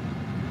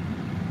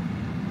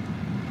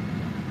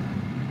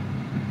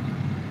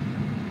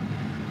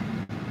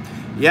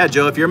 Yeah,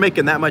 Joe, if you're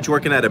making that much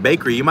working at a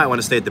bakery, you might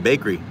want to stay at the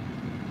bakery.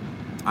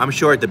 I'm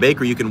sure at the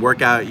bakery you can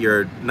work out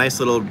your nice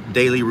little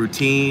daily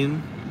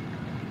routine.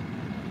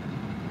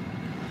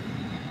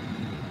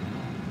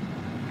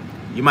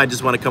 You might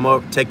just want to come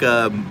over, take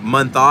a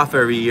month off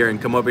every year and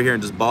come over here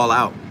and just ball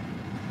out.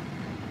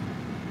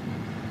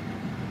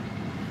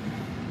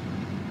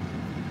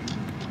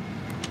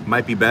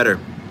 Might be better.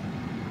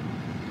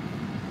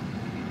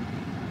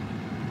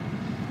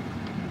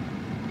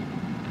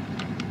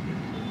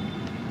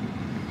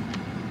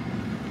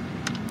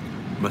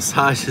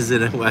 Massages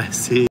in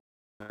NYC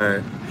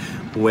are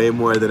way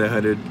more than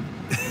 100.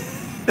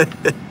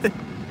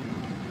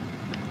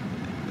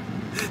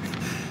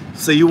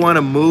 So you want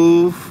to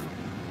move,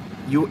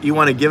 you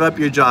want to give up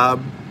your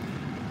job,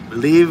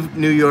 leave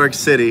New York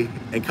City,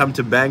 and come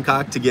to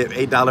Bangkok to get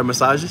 $8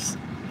 massages?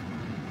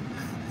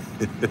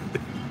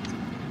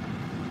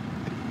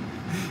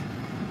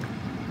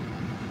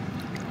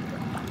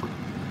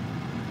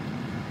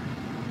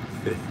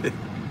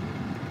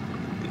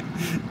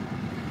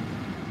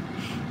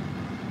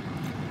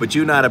 But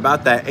you not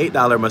about that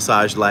 $8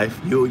 massage life.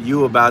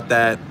 You about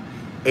that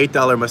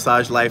 $8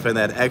 massage life and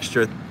that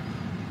extra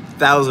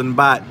 1,000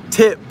 baht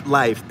tip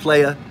life,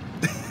 playa.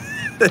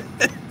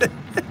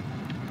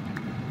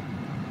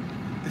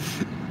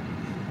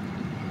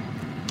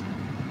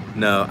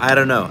 No, I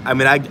don't know. I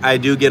mean, I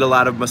do get a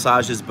lot of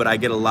massages, but I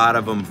get a lot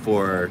of them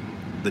for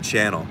the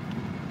channel.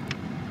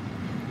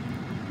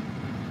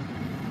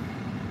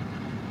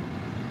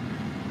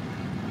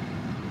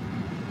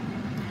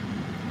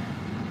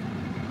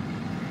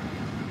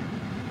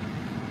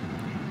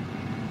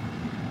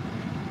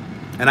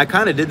 And I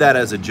kind of did that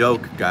as a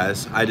joke,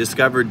 guys. I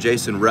discovered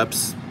Jason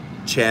Rupp's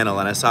channel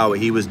and I saw what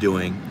he was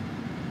doing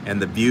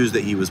and the views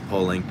that he was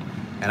pulling.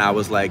 And I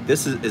was like,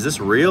 is this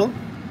real?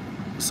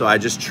 So I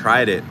just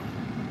tried it.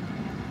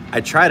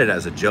 I tried it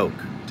as a joke,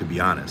 to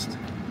be honest.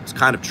 It's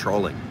kind of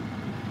trolling.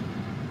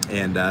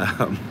 And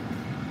I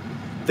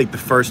think the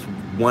first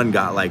one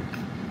got like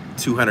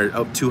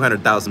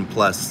 200,000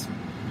 plus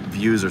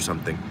views or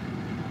something.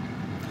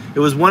 It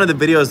was one of the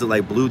videos that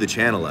like blew the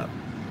channel up.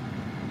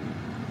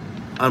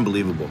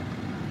 Unbelievable.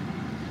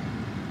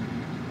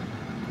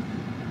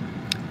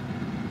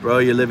 Bro,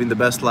 you're living the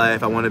best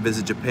life. I want to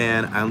visit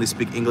Japan. I only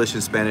speak English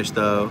and Spanish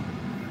though.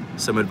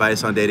 Some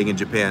advice on dating in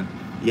Japan.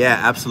 Yeah,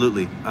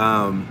 absolutely.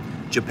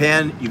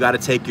 Japan, you got to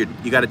take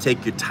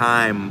your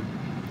time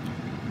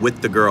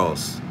with the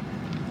girls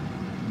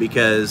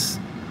because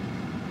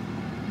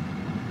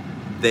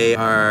they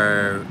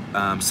are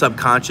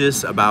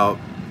subconscious about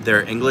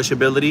their English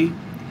ability,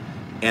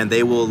 and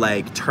they will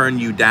like turn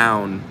you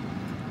down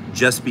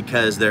just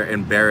because they're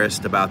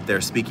embarrassed about their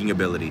speaking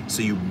ability.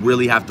 So you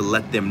really have to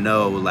let them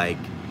know, like,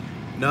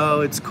 no,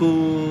 it's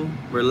cool,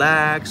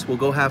 relax, we'll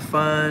go have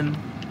fun.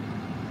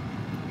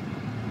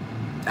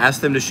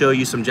 Ask them to show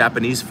you some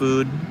Japanese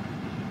food.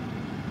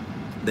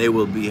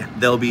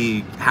 They'll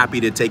be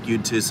happy to take you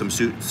to some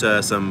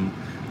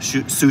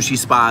sushi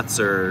spots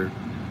or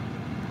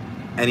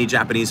any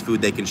Japanese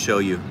food they can show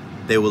you.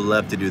 They will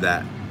love to do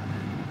that.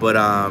 But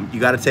you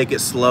got to take it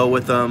slow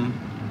with them,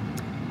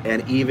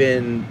 and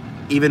even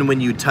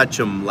when you touch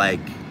them, like,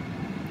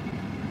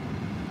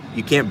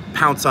 you can't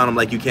pounce on them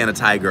like you can a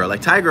Thai girl.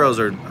 Like Thai girls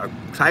are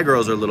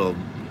little,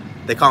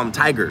 they call them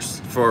tigers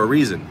for a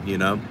reason, you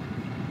know?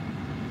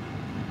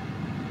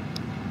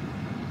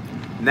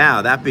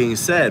 Now, that being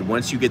said,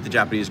 once you get the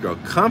Japanese girl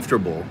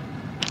comfortable,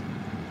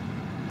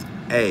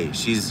 hey,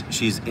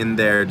 she's in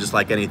there just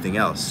like anything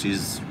else.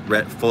 She's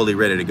fully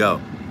ready to go.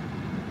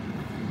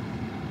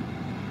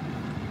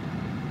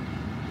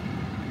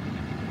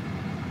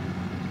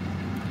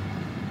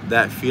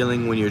 That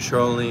feeling when you're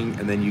trolling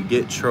and then you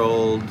get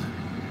trolled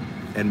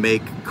and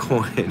make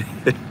coin.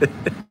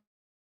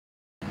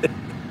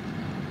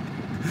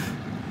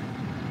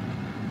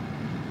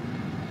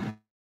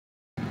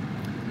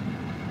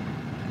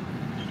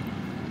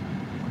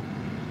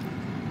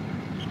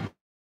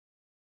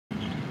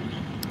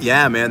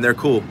 Yeah, man, they're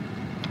cool.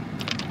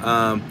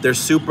 They're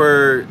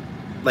super,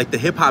 like the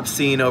hip hop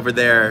scene over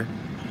there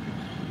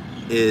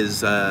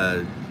is,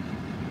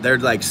 they're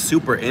like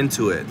super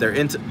into it. They're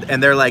into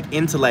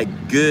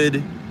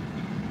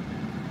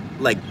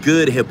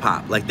good hip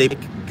hop. Like they pick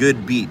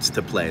good beats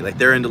to play. Like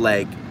they're into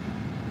like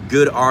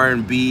good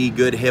R&B,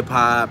 good hip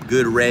hop,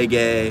 good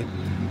reggae.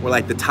 Where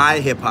like the Thai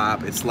hip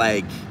hop, it's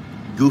like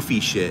goofy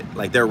shit.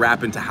 Like they're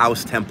rapping to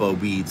house tempo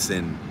beats,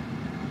 and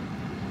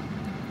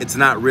it's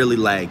not really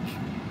like,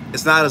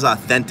 it's not as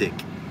authentic,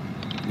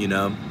 you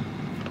know?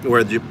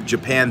 Where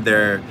Japan,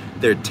 their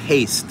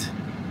taste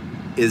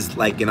is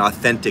like an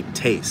authentic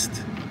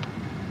taste.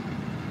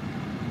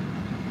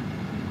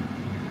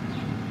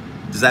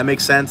 Does that make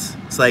sense?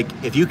 It's like,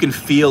 if you can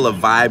feel a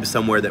vibe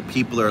somewhere that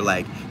people are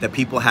like, that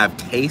people have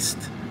taste,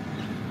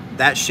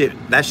 that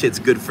shit's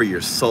good for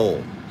your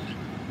soul.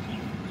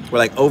 Where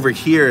like over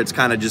here, it's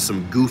kind of just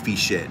some goofy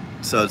shit.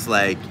 So it's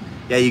like,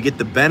 yeah, you get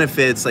the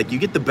benefits, like you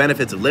get the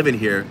benefits of living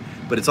here,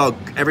 but it's all,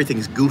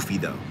 everything's goofy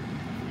though.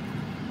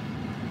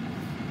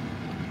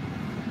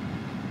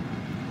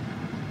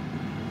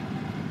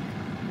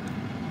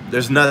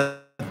 There's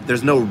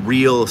no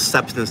real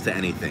substance to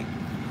anything.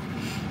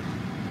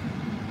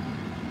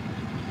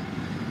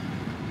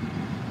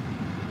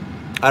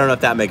 I don't know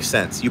if that makes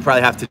sense. You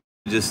probably have to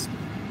just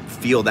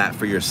feel that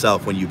for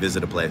yourself when you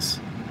visit a place.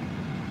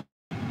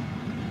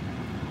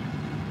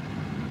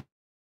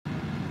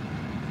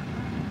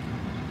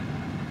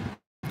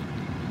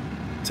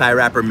 Thai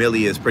rapper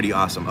Millie is pretty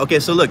awesome.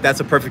 Okay, so look, that's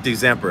a perfect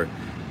example.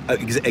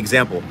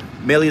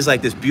 Millie is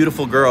like this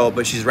beautiful girl,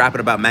 but she's rapping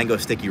about mango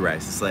sticky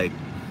rice. It's like,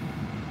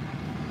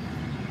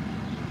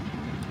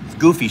 it's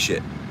goofy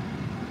shit.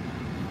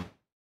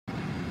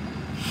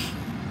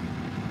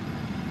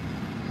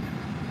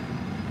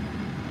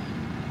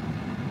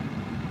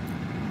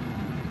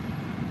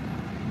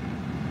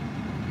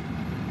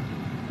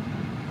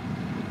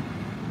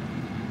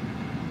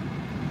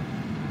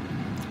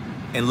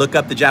 And look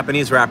up the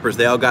Japanese rappers.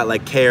 They all got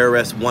like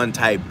KRS-One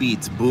type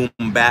beats, boom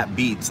bap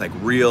beats, like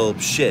real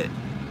shit.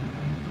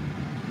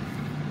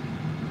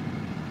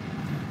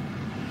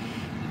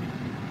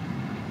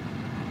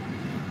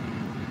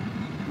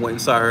 Went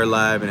and saw her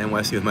live in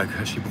NYC with my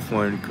crush. She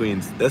performed in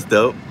Queens. That's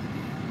dope.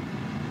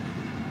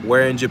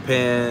 Where in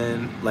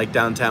Japan, like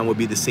downtown, would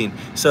be the scene?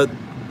 So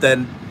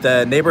then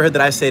the neighborhood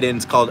that I stayed in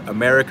is called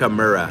America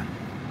Mura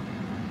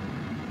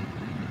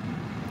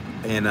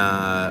in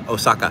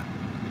Osaka.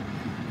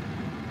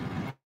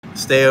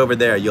 Stay over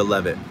there, you'll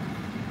love it.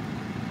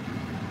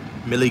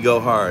 Millie go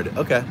hard.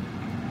 Okay.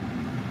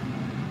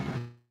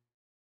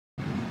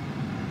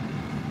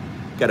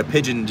 Got a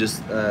pigeon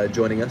just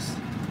joining us.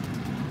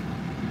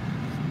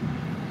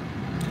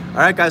 All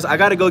right, guys, I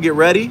gotta go get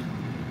ready.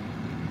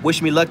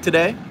 Wish me luck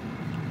today.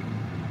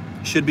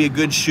 Should be a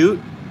good shoot.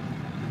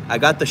 I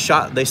got the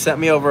shot. They sent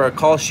me over a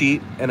call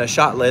sheet and a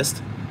shot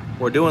list.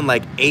 We're doing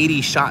like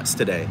 80 shots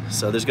today.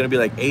 So there's gonna be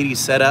like 80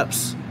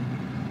 setups.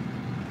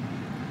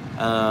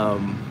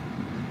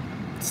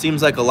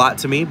 Seems like a lot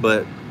to me,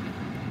 but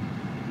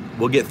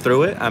we'll get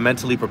through it. I'm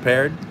mentally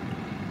prepared.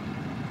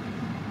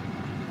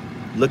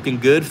 Looking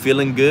good,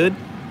 feeling good.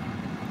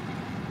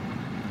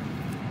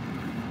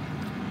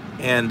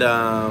 And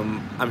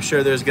I'm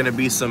sure there's gonna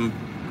be some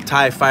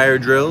Thai fire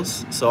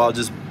drills, so I'll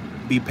just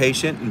be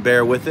patient and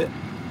bear with it.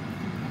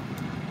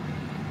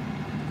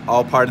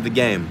 All part of the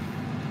game.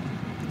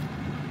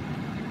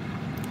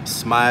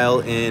 Smile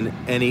in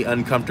any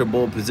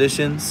uncomfortable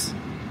positions,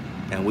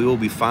 and we will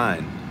be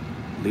fine.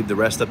 Leave the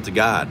rest up to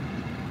God.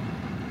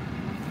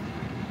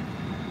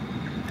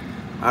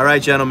 All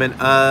right, gentlemen,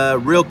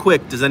 real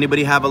quick, does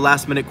anybody have a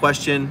last minute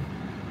question?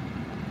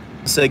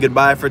 Say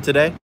goodbye for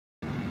today.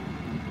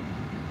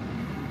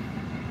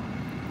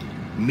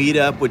 Meet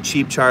up with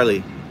Cheap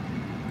Charlie.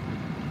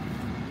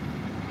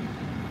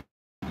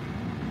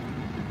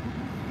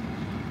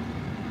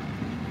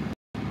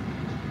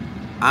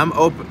 I'm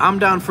open. I'm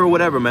down for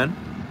whatever, man.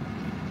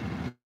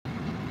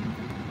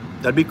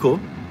 That'd be cool.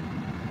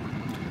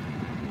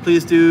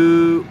 Please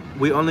do.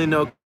 We only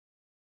know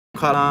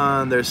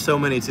Kalan. There's so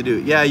many to do.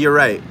 Yeah, you're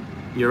right.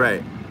 You're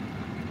right.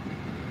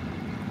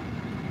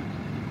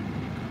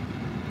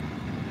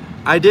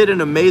 I did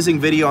an amazing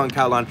video on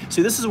Kalan.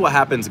 See, this is what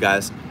happens,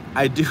 guys.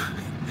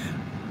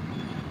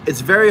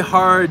 It's very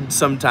hard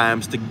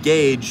sometimes to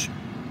gauge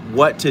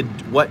what to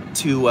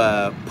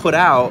put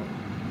out,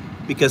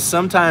 because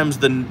sometimes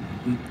the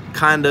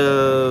kind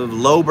of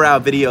lowbrow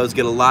videos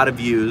get a lot of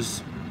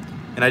views.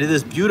 And I did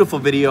this beautiful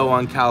video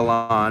on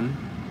Kalan,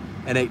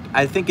 and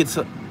I think it's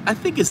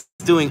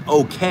doing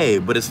okay,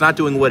 but it's not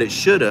doing what it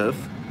should have.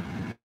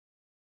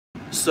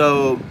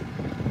 So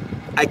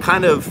I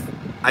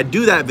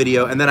do that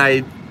video, and then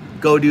I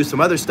go do some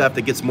other stuff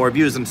that gets more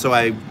views, and so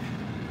I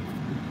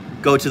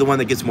go to the one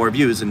that gets more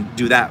views and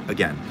do that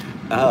again.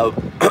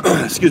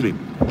 Excuse me.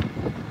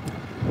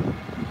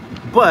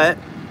 But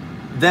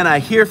then I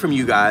hear from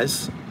you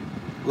guys,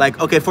 like,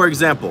 okay, for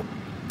example,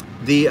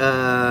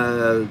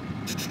 I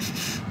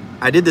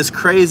did this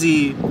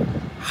crazy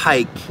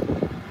hike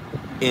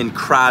in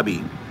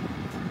Krabi,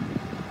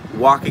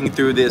 walking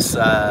through this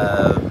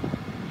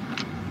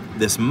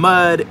this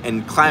mud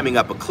and climbing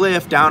up a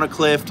cliff, down a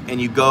cliff, and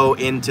you go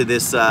into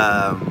this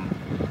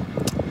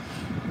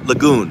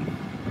lagoon,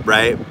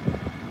 right?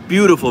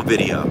 Beautiful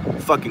video,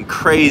 fucking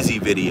crazy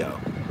video.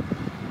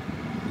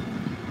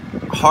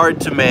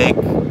 Hard to make,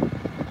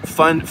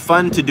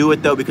 fun to do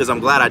it though, because I'm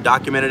glad I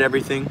documented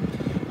everything.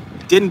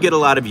 Didn't get a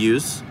lot of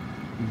views,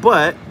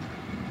 but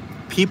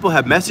people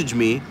have messaged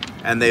me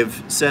and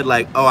they've said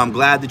like, oh, I'm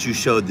glad that you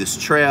showed this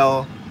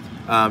trail.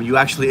 You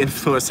actually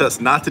influenced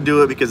us not to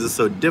do it because it's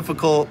so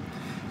difficult.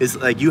 It's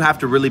like, you have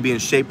to really be in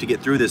shape to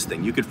get through this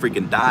thing. You could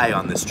freaking die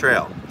on this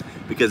trail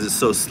because it's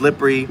so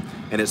slippery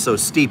and it's so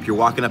steep. You're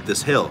walking up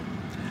this hill.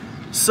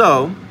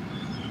 So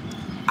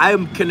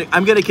I'm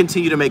gonna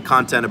continue to make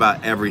content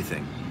about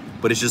everything,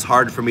 but it's just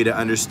hard for me to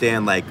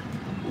understand like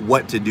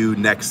what to do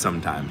next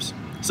sometimes.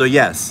 So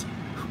yes,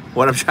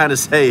 what I'm trying to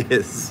say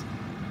is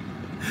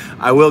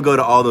I will go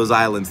to all those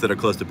islands that are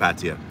close to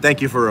Pattaya. Thank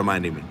you for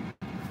reminding me.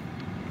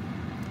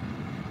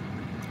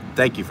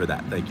 Thank you for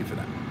that. Thank you for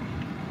that.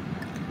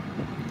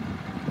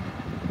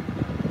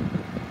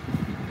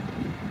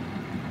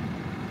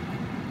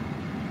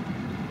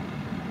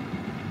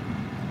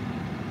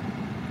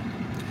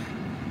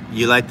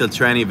 You like the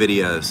tranny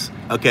videos?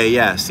 Okay,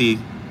 yeah, see,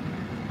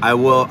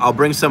 I'll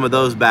bring some of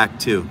those back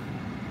too.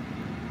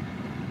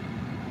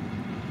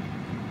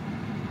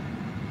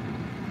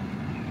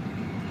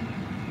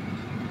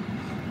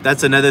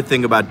 That's another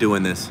thing about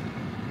doing this,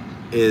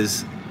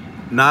 is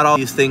not all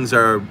these things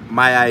are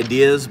my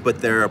ideas, but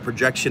they're a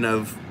projection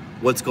of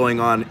what's going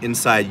on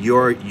inside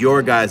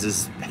your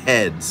guys'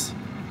 heads.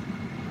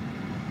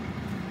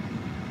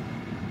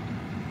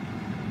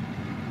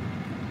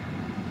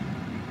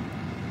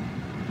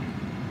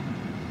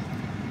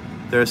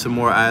 There are some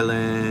more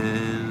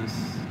islands,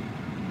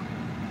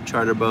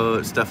 charter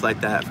boats, stuff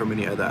like that for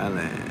many other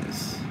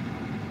islands.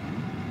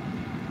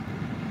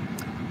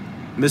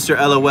 Mr.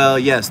 LOL,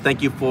 yes,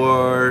 thank you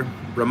for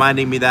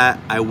reminding me that.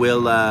 I will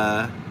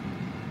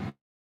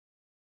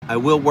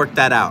work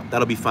that out.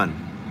 That'll be fun.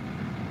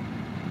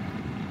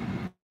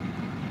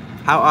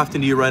 How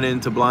often do you run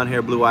into blonde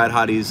hair, blue-eyed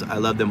hotties? I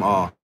love them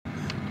all.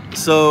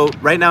 So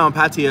right now in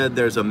Pattaya,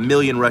 there's a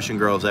million Russian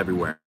girls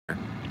everywhere.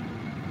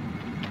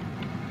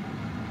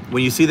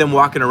 When you see them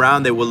walking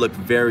around, they will look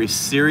very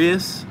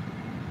serious.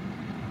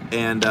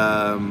 And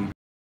I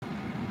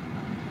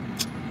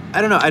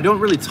don't know, I don't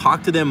really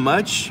talk to them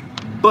much,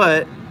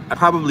 but I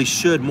probably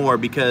should more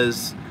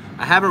because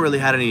I haven't really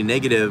had any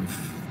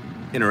negative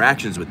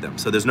interactions with them.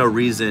 So there's no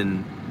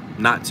reason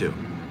not to.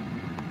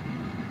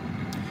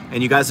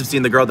 And you guys have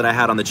seen the girl that I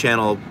had on the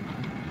channel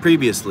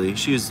previously.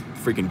 She's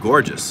freaking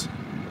gorgeous.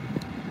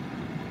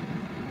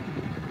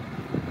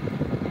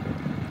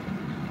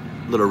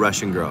 little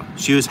Russian girl.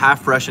 She was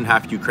half Russian,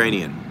 half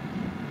Ukrainian.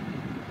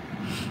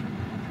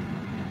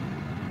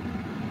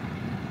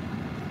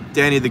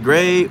 Danny the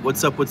Great,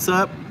 what's up, what's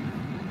up?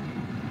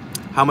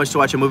 How much to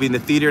watch a movie in the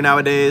theater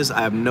nowadays?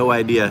 I have no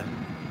idea.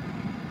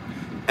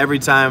 Every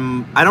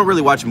time, I don't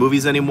really watch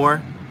movies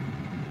anymore.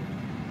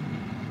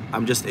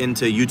 I'm just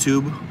into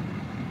YouTube.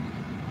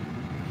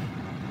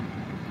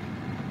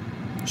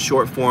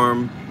 Short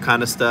form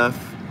kind of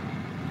stuff.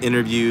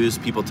 Interviews,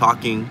 people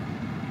talking.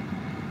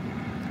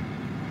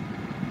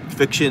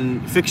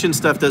 Fiction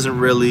stuff doesn't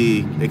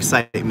really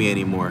excite me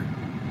anymore.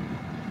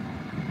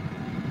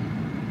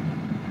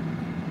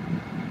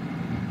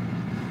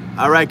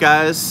 All right,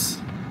 guys,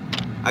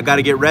 I got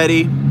to get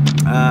ready.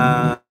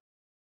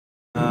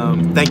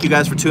 Thank you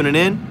guys for tuning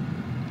in.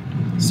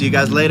 See you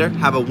guys later.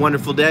 Have a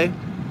wonderful day.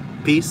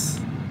 Peace,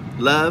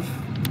 love.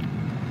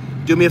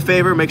 Do me a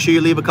favor, make sure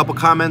you leave a couple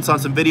comments on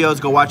some videos,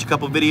 go watch a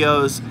couple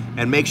videos,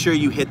 and make sure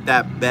you hit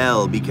that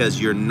bell because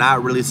you're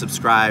not really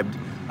subscribed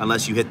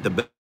unless you hit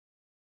the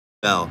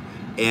bell.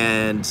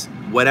 And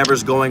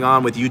whatever's going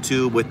on with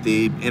YouTube, with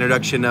the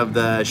introduction of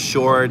the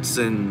shorts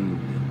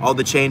and all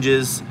the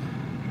changes,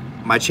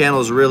 my channel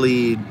is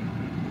really,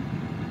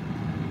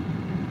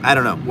 I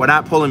don't know, we're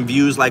not pulling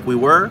views like we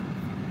were.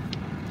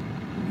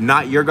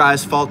 Not your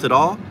guys' fault at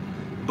all,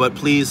 but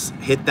please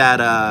hit that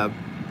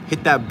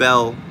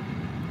bell,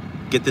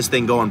 get this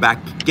thing going back,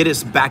 get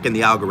us back in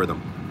the algorithm.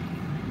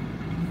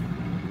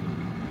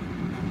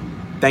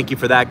 Thank you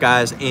for that,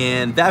 guys.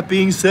 And that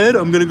being said,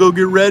 I'm gonna go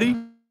get ready.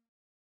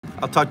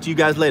 I'll talk to you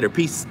guys later.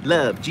 Peace,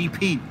 love,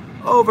 GP,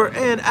 over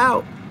and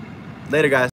out. Later, guys.